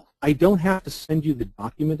URL. I don't have to send you the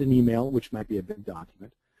document in email, which might be a big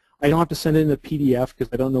document. I don't have to send it in a PDF because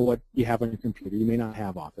I don't know what you have on your computer. You may not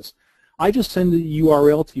have Office. I just send the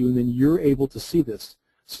URL to you, and then you're able to see this.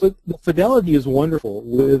 So the fidelity is wonderful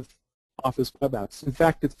with Office web apps. In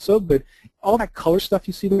fact, it's so good. All that color stuff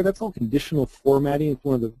you see there, that's all conditional formatting. It's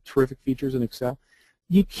one of the terrific features in Excel.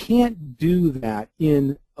 You can't do that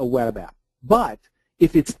in a web app. But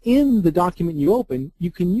if it's in the document you open, you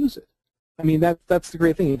can use it. I mean, that's the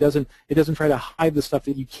great thing. It doesn't try to hide the stuff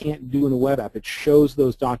that you can't do in a web app. It shows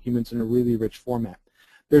those documents in a really rich format.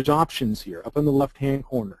 There's options here up in the left-hand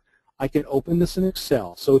corner. I can open this in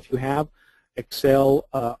Excel. So if you have Excel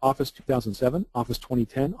Office 2007, Office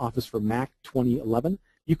 2010, Office for Mac 2011,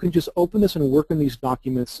 you can just open this and work in these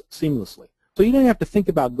documents seamlessly. So you don't have to think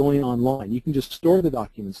about going online. You can just store the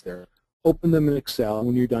documents there, open them in Excel, and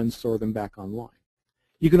when you're done, store them back online.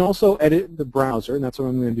 You can also edit the browser, and that's what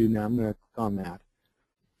I'm going to do now. I'm going to click on that.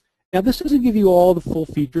 Now, this doesn't give you all the full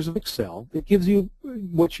features of Excel. It gives you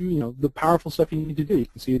what the powerful stuff you need to do. You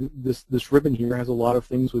can see this ribbon here has a lot of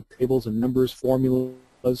things with tables and numbers, formulas,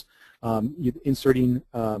 inserting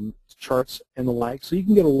charts and the like. So you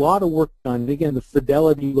can get a lot of work done. And again, the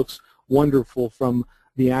fidelity looks wonderful from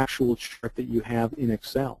the actual chart that you have in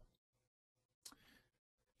Excel.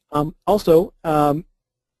 Also, as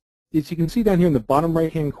you can see down here in the bottom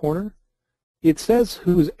right-hand corner, it says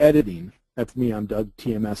who's editing. That's me. I'm Doug,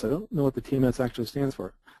 TMS. I don't know what the TMS actually stands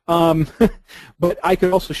for. But I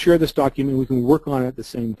could also share this document. We can work on it at the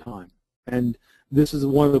same time. And this is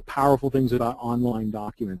one of the powerful things about online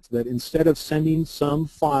documents, that instead of sending some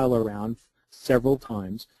file around several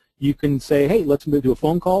times, you can say, hey, let's do a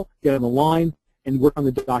phone call, get on the line, and work on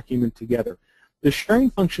the document together. The sharing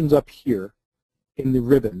function's up here in the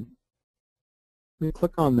ribbon. Let me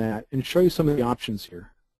click on that and show you some of the options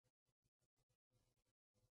here.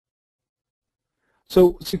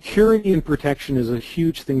 So security and protection is a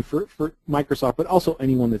huge thing for Microsoft, but also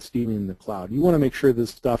anyone that's dealing in the cloud. You want to make sure this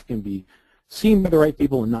stuff can be seen by the right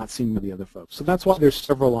people and not seen by the other folks. So that's why there's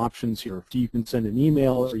several options here. You can send an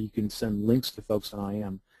email or you can send links to folks on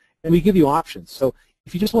IM. And we give you options. So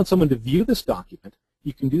if you just want someone to view this document,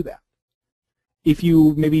 you can do that. If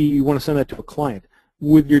you maybe want to send that to a client,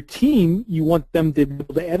 with your team, you want them to be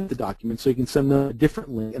able to edit the document, so you can send them a different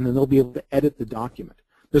link, and then they'll be able to edit the document.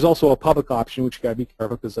 There's also a public option, which you got to be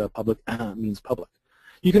careful because public means public.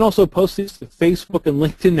 You can also post these to Facebook and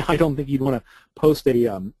LinkedIn. Now, I don't think you'd want to post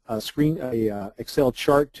a Excel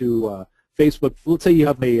chart to Facebook. Let's say you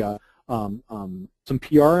have a some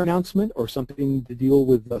PR announcement or something to deal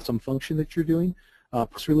with some function that you're doing,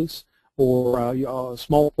 press release, or a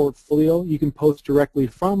small portfolio. You can post directly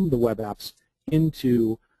from the web apps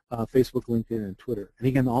into Facebook, LinkedIn, and Twitter. And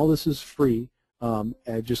again, all this is free.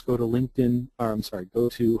 Just go to LinkedIn, or I'm sorry, go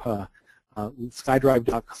to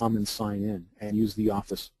skydrive.com and sign in and use the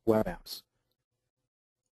Office web apps.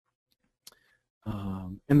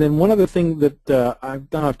 And then one other thing that I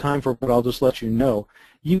don't have time for, but I'll just let you know.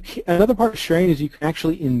 Another part of sharing is you can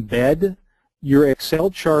actually embed your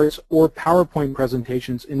Excel charts or PowerPoint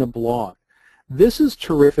presentations in a blog. This is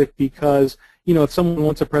terrific because, if someone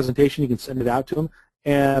wants a presentation, you can send it out to them,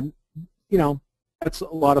 and, that's a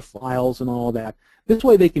lot of files and all that. This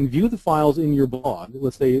way they can view the files in your blog.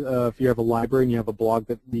 Let's say if you have a library and you have a blog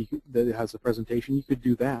that has a presentation, you could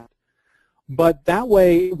do that. But that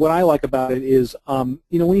way, what I like about it is, you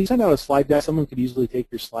know, when you send out a slide deck, someone could easily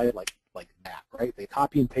take your slide like that, right? They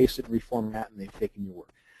copy and paste it and reformat, and they've taken your work.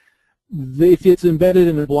 If it's embedded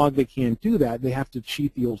in a blog, they can't do that. They have to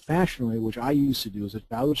cheat the old-fashioned way, which I used to do as a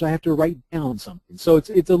child, which I have to write down something. So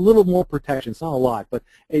it's a little more protection. It's not a lot, but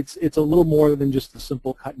it's a little more than just the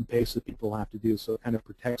simple cut and paste that people have to do. So it kind of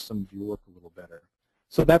protects some of your work a little better.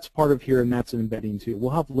 So that's part of here, and that's an embedding too.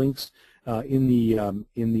 We'll have links in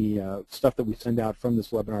the stuff that we send out from this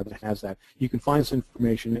webinar that has that. You can find this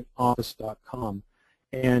information at office.com.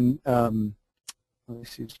 And let me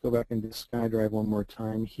see, just go back into SkyDrive one more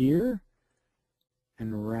time here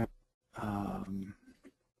and wrap.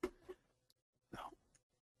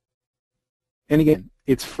 And again,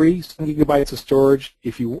 it's free, 7 gigabytes of storage.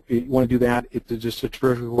 If you want to do that, it's just a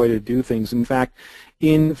terrific way to do things. In fact,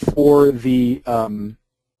 for the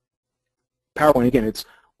PowerPoint, again, it's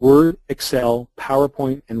Word, Excel,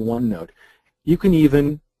 PowerPoint, and OneNote. You can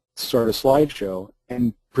even start a slideshow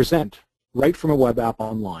and present right from a web app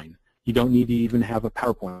online. You don't need to even have a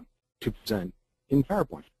PowerPoint to present in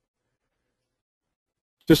PowerPoint.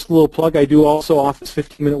 Just a little plug, I do also Office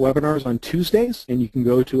 15-minute webinars on Tuesdays, and you can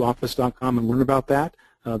go to office.com and learn about that.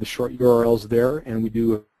 The short URL's there, and we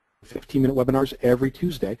do 15-minute webinars every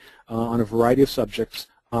Tuesday on a variety of subjects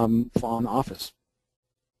on Office.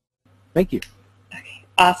 Thank you. Okay,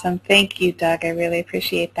 awesome. Thank you, Doug. I really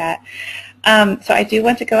appreciate that. So I do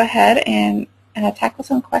want to go ahead and tackle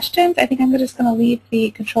some questions. I think I'm just going to leave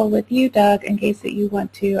the control with you, Doug, in case that you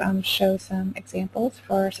want to show some examples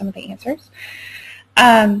for some of the answers.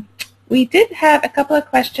 We did have a couple of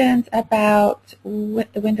questions about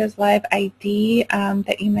with the Windows Live ID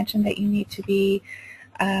that you mentioned that you need to be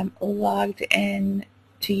logged in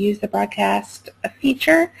to use the broadcast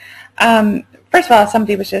feature. First of all,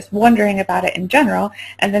 somebody was just wondering about it in general,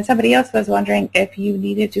 and then somebody else was wondering if you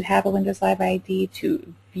needed to have a Windows Live ID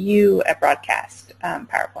to view a broadcast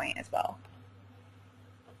PowerPoint as well.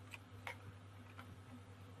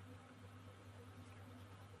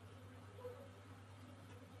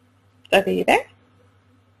 Doug, are you there?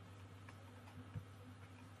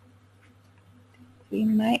 We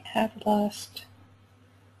might have lost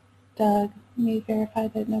Doug. Let me verify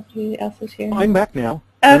that nobody else is here. I'm back now.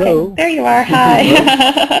 Okay, hello. There you are.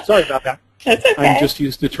 Hi. Sorry about that. That's okay. I'm just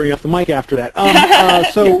used to turning off the mic after that.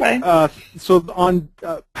 So on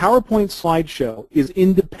PowerPoint slideshow is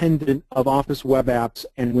independent of Office web apps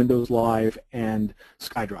and Windows Live and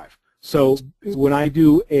SkyDrive. So when I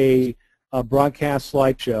do a broadcast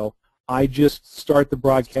slideshow, I just start the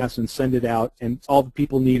broadcast and send it out, and all the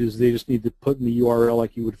people need is they just need to put in the URL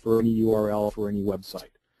like you would for any URL for any website.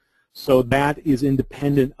 So that is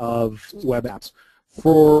independent of web apps.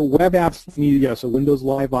 For web apps, you need a Windows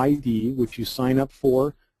Live ID, which you sign up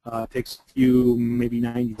for. Takes you maybe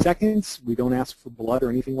 90 seconds. We don't ask for blood or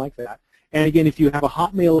anything like that. And again, if you have a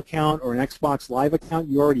Hotmail account or an Xbox Live account,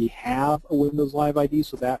 you already have a Windows Live ID,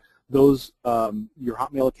 so that those your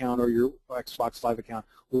Hotmail account or your Xbox Live account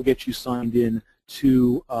will get you signed in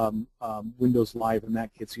to Windows Live, and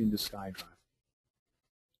that gets you into SkyDrive.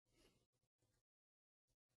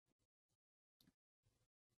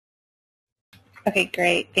 Okay,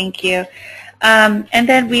 great. Thank you. And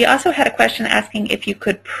then we also had a question asking if you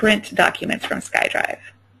could print documents from SkyDrive.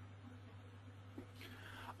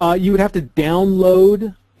 You would have to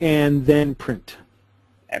download and then print.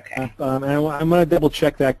 Okay. And I'm going to double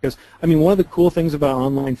check that because, I mean, one of the cool things about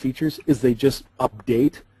online features is they just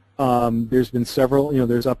update. There's been several,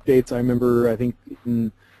 there's updates. I remember, I think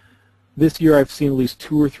this year I've seen at least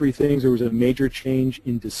 2 or 3 things. There was a major change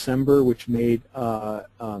in December which made let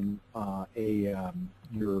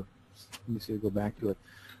me see, go back to it,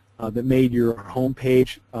 that made your home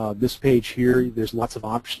page, this page here, there's lots of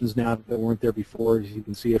options now that weren't there before. As you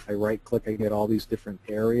can see, if I right-click, I get all these different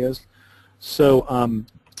areas. So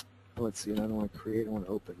let's see, I don't want to create, I want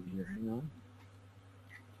to open here. Hang on.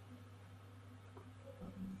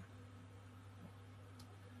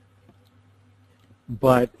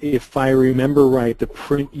 But if I remember right, the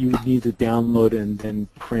print you would need to download and then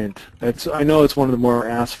print. I know it's one of the more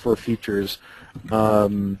asked for features.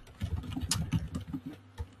 It's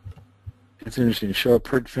interesting to show a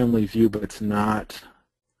print-friendly view, but it's not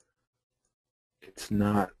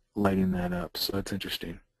lighting that up. So it's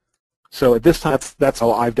interesting. So at this time, that's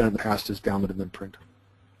how I've done in the past, is download and then print.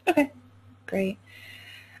 Okay, great.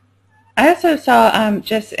 I also saw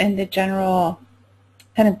just in the general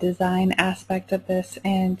kind of design aspect of this,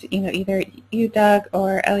 and either you, Doug,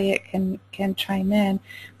 or Elliot can chime in.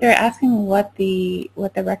 They're asking what the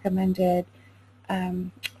recommended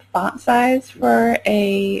font size for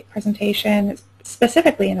a presentation,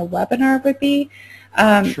 specifically in a webinar, would be.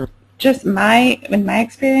 Sure. Just in my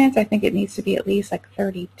experience, I think it needs to be at least like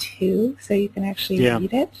 32 so you can actually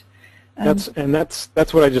read it.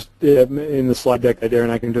 That's what I just did in the slide deck there,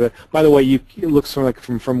 and I can do that. By the way, it looks sort of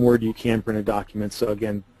like from Word you can print a document. So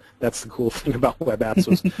again, that's the cool thing about web apps.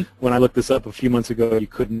 Was when I looked this up a few months ago, you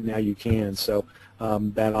couldn't. Now you can. So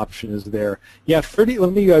that option is there. Yeah, 30.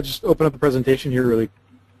 Let me just open up the presentation here really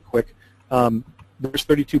quick. There's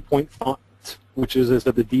 32-point font, which is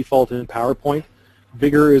the default in PowerPoint.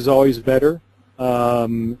 Bigger is always better,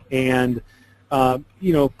 and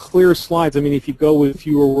you know, clear slides. I mean, if you go with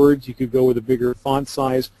fewer words, you could go with a bigger font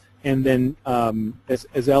size. And then,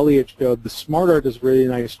 as Elliot showed, the SmartArt does a really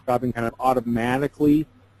nice job in kind of automatically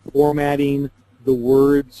formatting the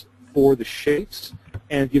words for the shapes,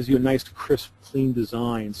 and it gives you a nice, crisp, clean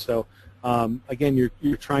design. So, again,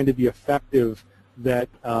 you're trying to be effective. That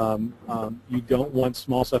you don't want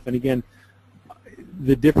small stuff. And again,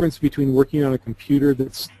 the difference between working on a computer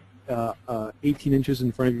that's 18 inches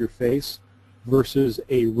in front of your face versus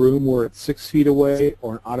a room where it's 6 feet away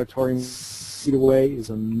or an auditorium feet away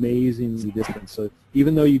is amazingly different. So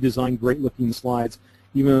even though you design great-looking slides,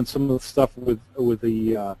 even on some of the stuff with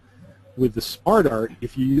the SmartArt,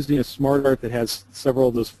 if you're using a SmartArt that has several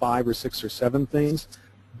of those 5 or 6 or 7 things,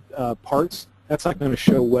 parts, that's not going to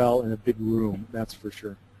show well in a big room, that's for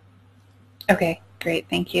sure. Okay, great,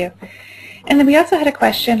 thank you. And then we also had a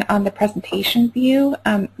question on the presentation view.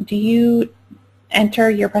 Do you enter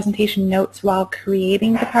your presentation notes while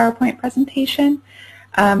creating the PowerPoint presentation?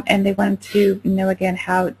 And they wanted to know again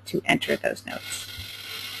how to enter those notes.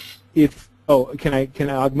 Can I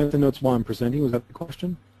augment the notes while I'm presenting? Was that the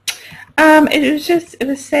question?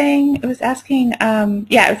 It was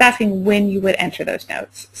asking when you would enter those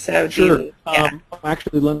notes. So sure.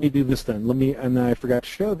 Actually, let me do this then. And I forgot to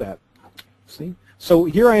show that. See? So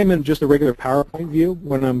here I am in just a regular PowerPoint view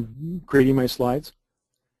when I'm creating my slides.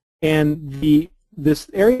 And this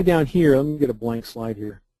area down here, let me get a blank slide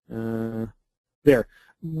here. There.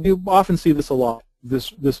 You often see this a lot.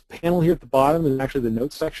 This panel here at the bottom is actually the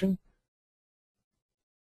notes section.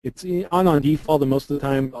 It's on default, and most of the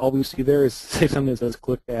time all we see there is say something that says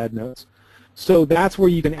click to add notes. So that's where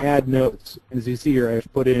you can add notes. And as you see here,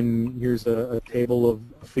 I've put in, here's a table of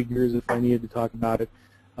figures if I needed to talk about it.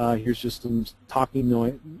 Here's just some talking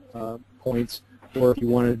points, or if you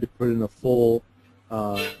wanted to put in a full,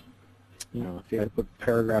 you know, if you had to put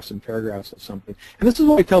paragraphs and paragraphs of something. And this is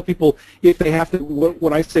what I tell people if they have to,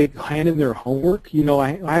 what I say, hand in their homework. You know,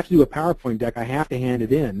 I have to do a PowerPoint deck. I have to hand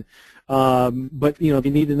it in. But, you know, they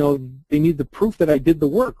need to know, they need the proof that I did the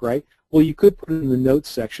work, right? Well, you could put it in the notes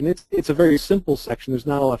section. It's a very simple section. There's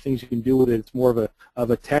not a lot of things you can do with it. It's more of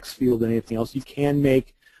a text field than anything else. You can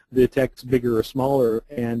make the text bigger or smaller,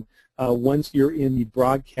 and once you're in the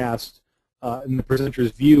broadcast, in the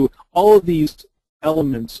presenter's view, all of these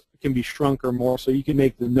elements can be shrunk or more, so you can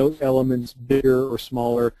make the note elements bigger or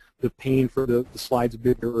smaller, the pane for the slides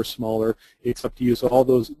bigger or smaller. It's up to you. So all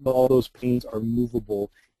those panes are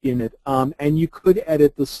movable in it. And you could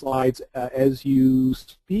edit the slides as you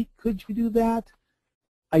speak. Could you do that?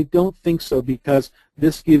 I don't think so, because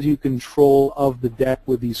this gives you control of the deck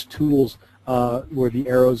with these tools where the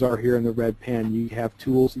arrows are here in the red pen. You have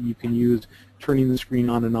tools that you can use, turning the screen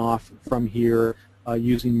on and off from here,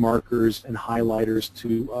 using markers and highlighters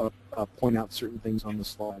to point out certain things on the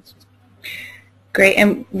slides. Great,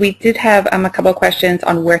 and we did have a couple of questions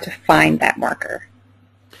on where to find that marker.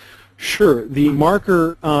 Sure. The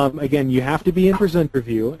marker, again, you have to be in presenter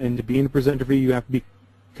view, and to be in presenter view, you have to be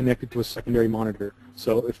connected to a secondary monitor.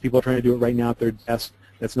 So if people are trying to do it right now at their desk,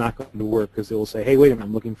 that's not going to work, because they will say, hey, wait a minute,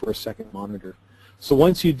 I'm looking for a second monitor. So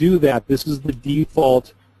once you do that, this is the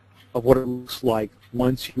default of what it looks like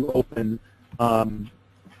once you open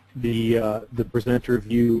the presenter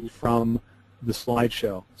view from the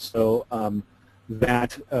slideshow. So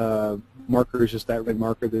that marker is just that red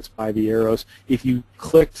marker that's by the arrows. If you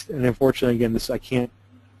clicked, and unfortunately, again, this I can't,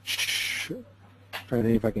 trying to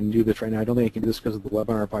think if I can do this right now. I don't think I can do this because of the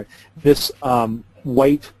webinar part. This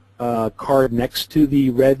white card next to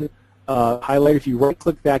the red highlighter, if you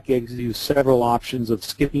right-click that, gives you several options of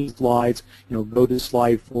skipping slides. You know, go to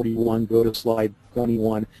slide 41, go to slide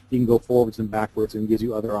 21. You can go forwards and backwards, and it gives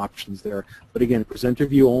you other options there. But again, presenter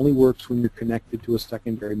view only works when you're connected to a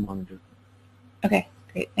secondary monitor. Okay,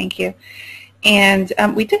 great, thank you. And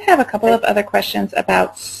we did have a couple of other questions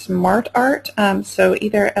about SmartArt. So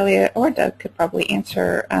either Elliot or Doug could probably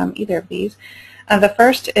answer either of these. The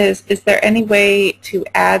first is there any way to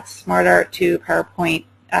add SmartArt to PowerPoint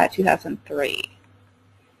 2003?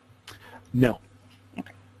 No.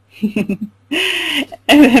 Okay.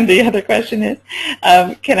 And then the other question is,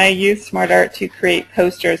 can I use SmartArt to create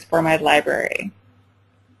posters for my library?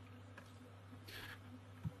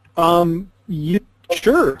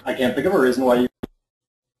 Sure. I can't think of a reason why you...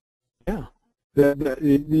 Yeah. I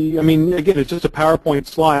mean, again, it's just a PowerPoint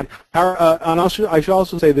slide. And I should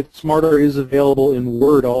also say that SmartArt is available in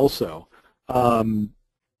Word also.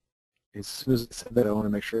 As soon as I said that, I want to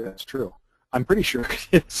make sure that's true. I'm pretty sure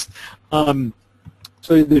it is.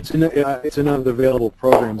 So it's in the available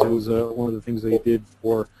programs. It was one of the things they did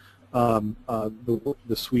for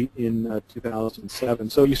the suite in 2007.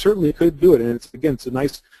 So you certainly could do it, and it's a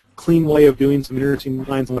nice, clean way of doing some interesting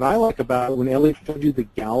designs. And what I like about it, when Elliot showed you the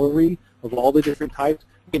gallery of all the different types,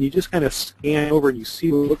 and you just kind of scan over and you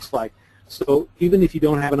see what it looks like. So even if you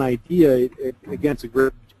don't have an idea, again, it's a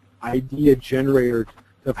great idea generator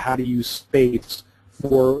of how to use space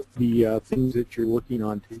for the things that you're working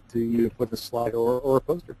on to either put a slide or a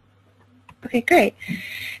poster. Okay, great.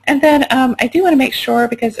 And then I do want to make sure,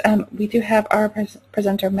 because we do have our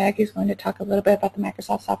presenter, Meg, who's going to talk a little bit about the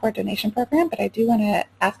Microsoft Software Donation Program, but I do want to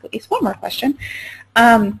ask at least one more question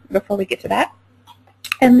before we get to that.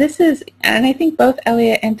 And this is, and I think both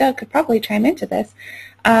Elliot and Doug could probably chime into this,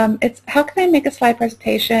 it's how can I make a slide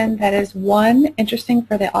presentation that is, one, interesting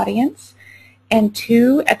for the audience, and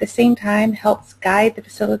two, at the same time, helps guide the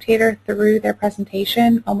facilitator through their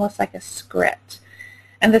presentation, almost like a script.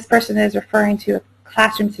 And this person is referring to a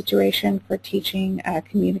classroom situation for teaching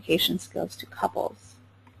communication skills to couples.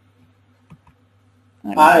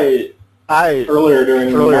 Earlier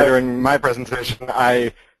during my presentation,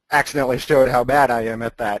 I accidentally showed how bad I am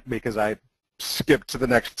at that because I skipped to the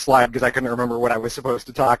next slide because I couldn't remember what I was supposed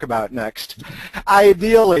to talk about next.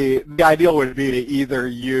 Ideally, the ideal would be to either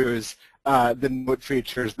use the note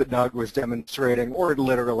features that Doug was demonstrating, or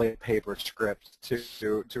literally a paper script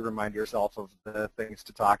to remind yourself of the things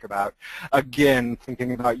to talk about. Again,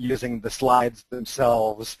 thinking about using the slides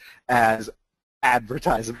themselves as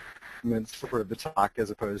advertisements for the talk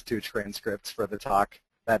as opposed to transcripts for the talk.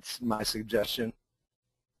 That's my suggestion.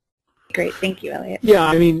 Great, thank you, Elliot. Yeah,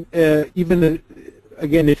 I mean,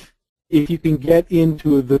 again, if you can get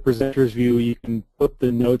into the presenter's view, you can put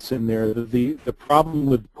the notes in there. The problem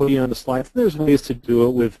with putting on the slides, there's ways to do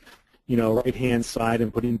it with, right-hand side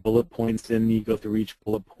and putting bullet points in. You go through each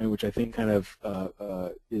bullet point, which I think kind of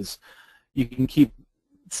is, you can keep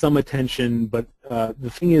some attention, but the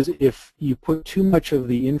thing is, if you put too much of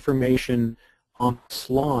the information on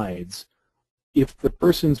slides, if the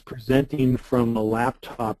person's presenting from a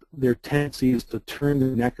laptop, their tendency is to turn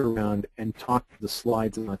their neck around and talk to the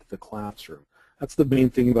slides and not to the classroom. That's the main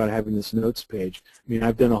thing about having this notes page. I mean,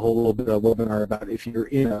 I've done a whole little bit of webinar about if you're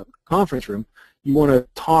in a conference room, you want to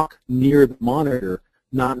talk near the monitor,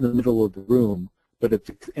 not in the middle of the room, but at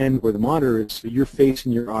the end where the monitor is, so you're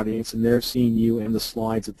facing your audience and they're seeing you and the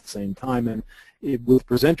slides at the same time. And with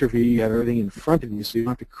presenter view, you have everything in front of you, so you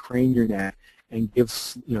don't have to crane your neck and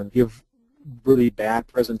give really bad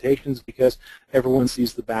presentations because everyone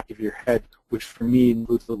sees the back of your head, which for me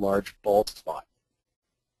includes the large bald spot.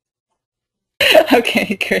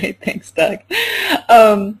 Okay, great. Thanks, Doug.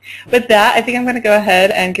 With that, I think I'm going to go ahead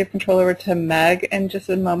and give control over to Meg in just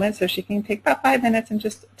a moment so she can take about 5 minutes and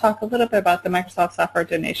just talk a little bit about the Microsoft Software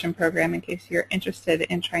Donation Program in case you're interested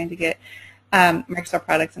in trying to get Microsoft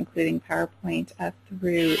products, including PowerPoint,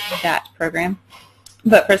 through that program.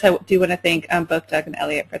 But first, I do want to thank both Doug and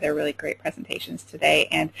Elliot for their really great presentations today.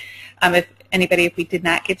 And if we did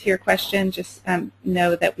not get to your question, just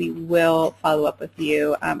know that we will follow up with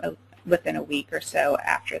you within a week or so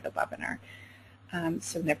after the webinar.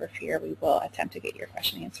 So never fear, we will attempt to get your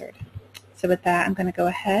question answered. So with that, I'm going to go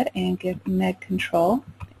ahead and give Meg control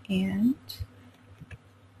and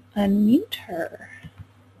unmute her.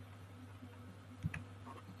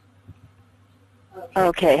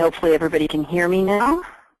 Okay, hopefully everybody can hear me now.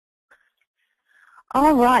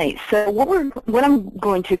 All right, so what I'm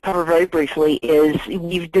going to cover very briefly is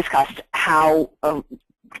we've discussed how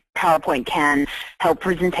PowerPoint can help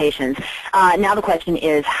presentations. Now the question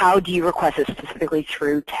is, how do you request it specifically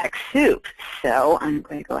through TechSoup? So I'm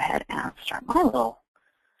going to go ahead and start my little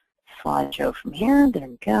slideshow from here. There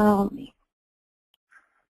we go.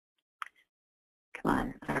 Come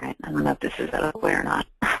on. All right, I don't know if this is out of the way or not.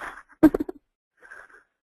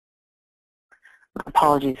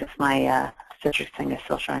 Apologies if my citrus thing is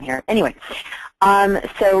still showing here. Anyway,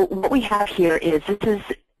 so what we have here is this is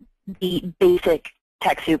the basic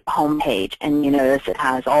TechSoup homepage, and you notice it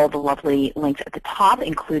has all the lovely links at the top,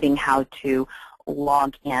 including how to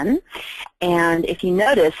log in. And if you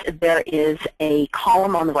notice, there is a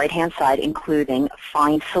column on the right-hand side including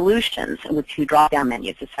Find Solutions with 2 drop-down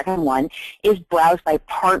menus. The second one is Browse by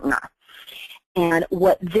Partner. And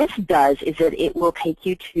what this does is that it will take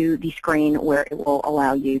you to the screen where it will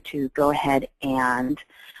allow you to go ahead and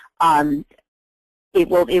it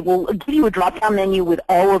will give you a drop-down menu with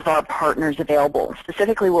all of our partners available.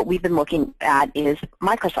 Specifically, what we've been looking at is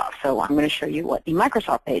Microsoft. So I'm going to show you what the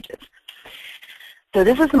Microsoft page is. So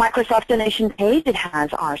this is the Microsoft donation page. It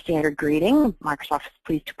has our standard greeting. Microsoft is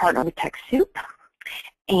pleased to partner with TechSoup.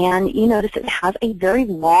 And you notice it has a very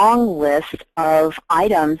long list of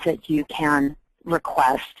items that you can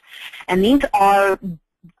request. And these are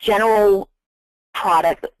general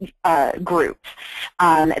product groups.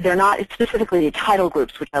 They're not specifically the title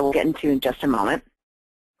groups, which I will get into in just a moment.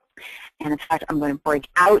 And in fact, I'm going to break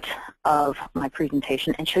out of my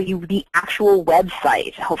presentation and show you the actual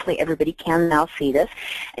website. Hopefully everybody can now see this.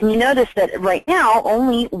 And you notice that right now,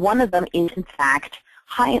 only one of them is in fact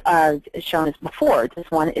shown as before.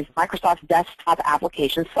 This one is Microsoft Desktop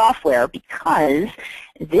Application Software, because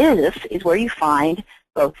this is where you find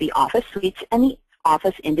both the Office suites and the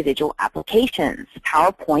Office individual applications.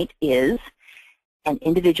 PowerPoint is an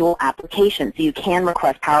individual application, so you can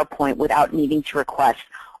request PowerPoint without needing to request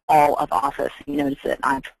all of Office. You notice that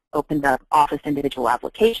I've opened up Office individual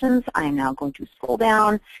applications. I am now going to scroll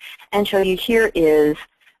down and show you here is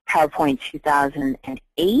PowerPoint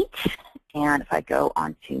 2008. And if I go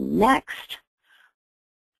on to next,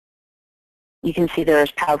 you can see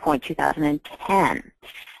there's PowerPoint 2010.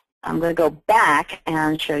 I'm going to go back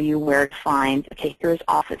and show you where to find, okay, here's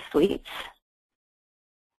Office Suites.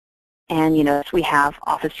 And you notice we have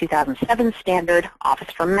Office 2007 Standard,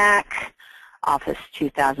 Office for Mac, Office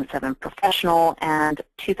 2007 Professional, and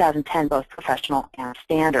 2010 both Professional and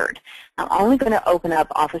Standard. I'm only going to open up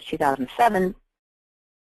Office 2007.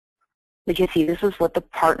 But you see, this is what the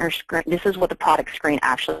partner screen, this is what the product screen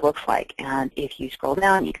actually looks like. And if you scroll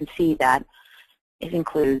down, you can see that it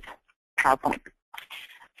includes PowerPoint.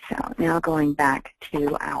 So now going back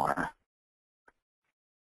to our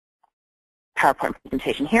PowerPoint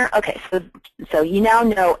presentation here. Okay, so you now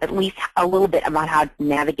know at least a little bit about how to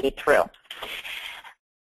navigate through.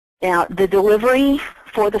 Now, the delivery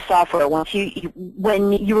for the software,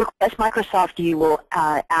 when you request Microsoft, you will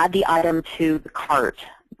add the item to the cart.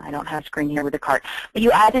 I don't have a screen here with the cart, but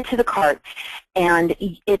you add it to the cart, and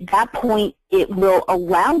at that point, it will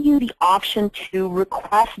allow you the option to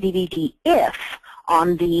request DVD if,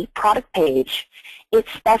 on the product page, it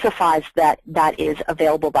specifies that that is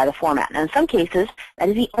available by the format. And in some cases, that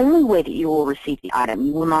is the only way that you will receive the item.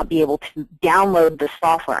 You will not be able to download the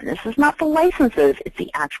software. And this is not the licenses, it's the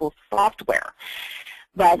actual software.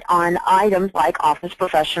 But on items like Office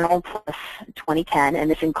Professional Plus 2010,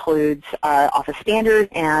 and this includes Office Standard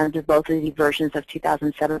and both of the versions of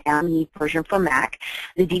 2007 and the version for Mac,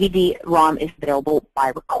 the DVD-ROM is available by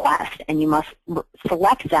request, and you must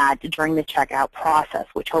select that during the checkout process,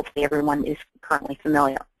 which hopefully everyone is currently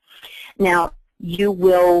familiar. Now, you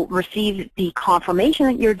will receive the confirmation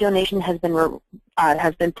that your donation has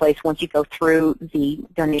been placed once you go through the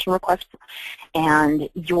donation request, and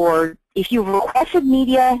if you requested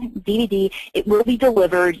media, DVD, it will be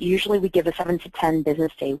delivered. Usually we give a 7 to 10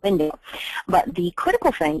 business day window. But the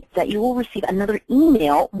critical thing is that you will receive another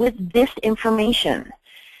email with this information.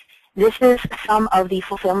 This is some of the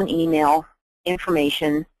fulfillment email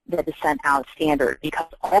information that is sent out standard, because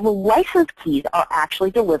all the license keys are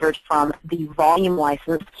actually delivered from the Volume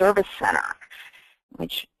License Service Center,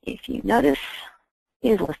 which, if you notice,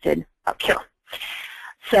 is listed up here.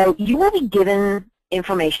 So you will be given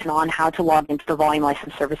information on how to log into the Volume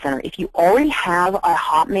License Service Center. If you already have a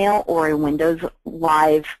Hotmail or a Windows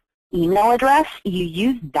Live email address, you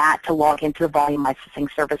use that to log into the Volume Licensing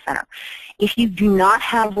Service Center. If you do not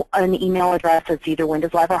have an email address that's either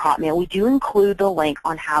Windows Live or Hotmail, we do include the link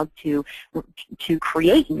on how to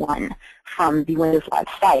create one from the Windows Live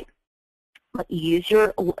site. But use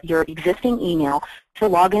your existing email to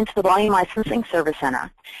log into the Volume Licensing Service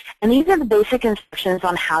Center. And these are the basic instructions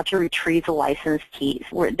on how to retrieve the license keys.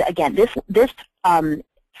 Again, this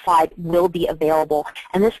slide will be available,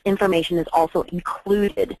 and this information is also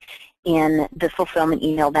included in the fulfillment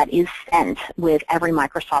email that is sent with every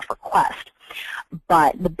Microsoft request.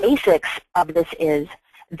 But the basics of this is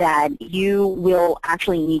that you will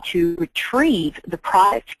actually need to retrieve the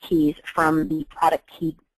product keys from the product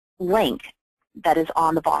key link that is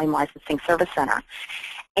on the Volume Licensing Service Center.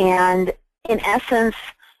 And in essence,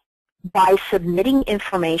 by submitting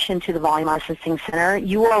information to the Volume Licensing Center,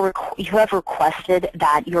 you have requested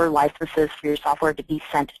that your licenses for your software to be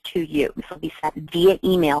sent to you. This will be sent via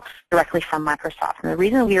email directly from Microsoft. And the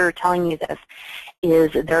reason we are telling you this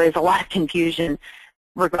is there is a lot of confusion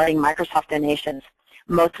regarding Microsoft donations.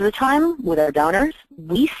 Most of the time, with our donors,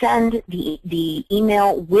 we send the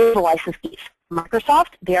email with the license keys.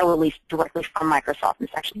 Microsoft, they are released directly from Microsoft. And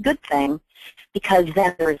it's actually a good thing because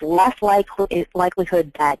then there is less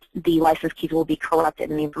likelihood that the license keys will be corrupted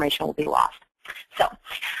and the information will be lost. So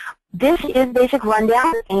this is basic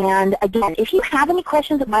rundown, and again, if you have any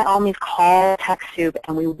questions, by all means call TechSoup,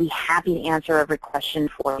 and we will be happy to answer every question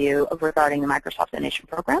for you regarding the Microsoft Donation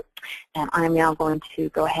Program. And I'm now going to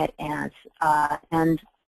go ahead and end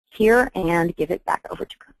here and give it back over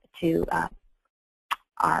to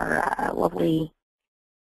our lovely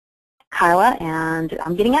Kyla, and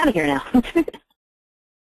I'm getting out of here now.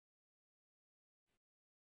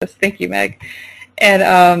 Thank you, Meg.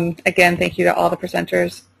 And again, thank you to all the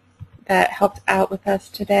presenters that helped out with us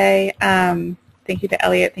today. Thank you to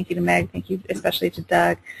Elliot, thank you to Meg, thank you especially to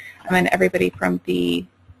Doug, and everybody from the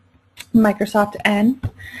Microsoft end.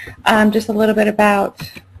 Just a little bit about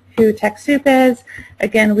who TechSoup is.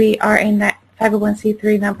 Again, we are a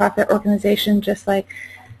 501c3 nonprofit organization, just like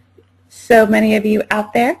so many of you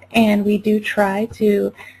out there, and we do try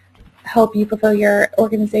to help you fulfill your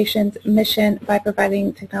organization's mission by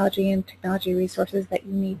providing technology and technology resources that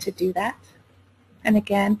you need to do that. And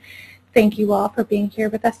again, thank you all for being here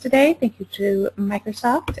with us today. Thank you to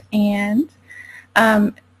Microsoft, and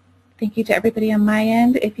thank you to everybody on my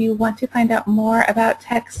end. If you want to find out more about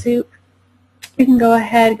TechSoup, you can go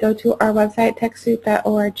to our website,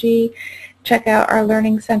 TechSoup.org, check out our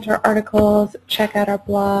Learning Center articles, check out our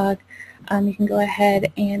blog. You can go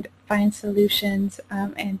ahead and find solutions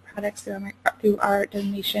and products through our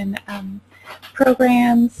donation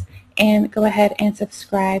programs, and go ahead and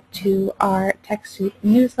subscribe to our TechSoup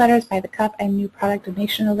newsletters by the cup and new product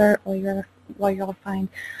donation alert, where you'll find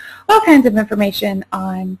all kinds of information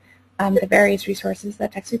on the various resources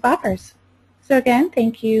that TechSoup offers. So again,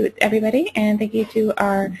 thank you everybody, and thank you to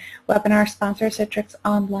our webinar sponsor, Citrix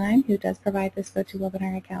Online, who does provide this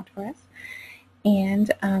GoToWebinar account for us.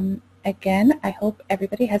 And again, I hope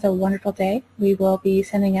everybody has a wonderful day. We will be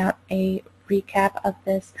sending out a recap of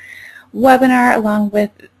this webinar along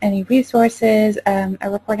with any resources, a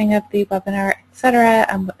recording of the webinar, etc.,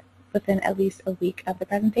 within at least a week of the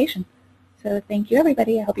presentation. So thank you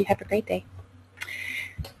everybody. I hope you have a great day.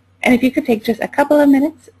 And if you could take just a couple of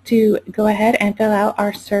minutes to go ahead and fill out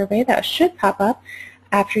our survey that should pop up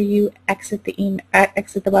after you exit the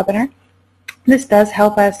webinar. This does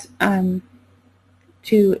help us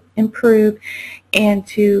to improve and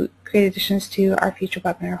to create additions to our future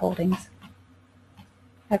webinar holdings.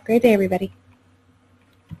 Have a great day, everybody.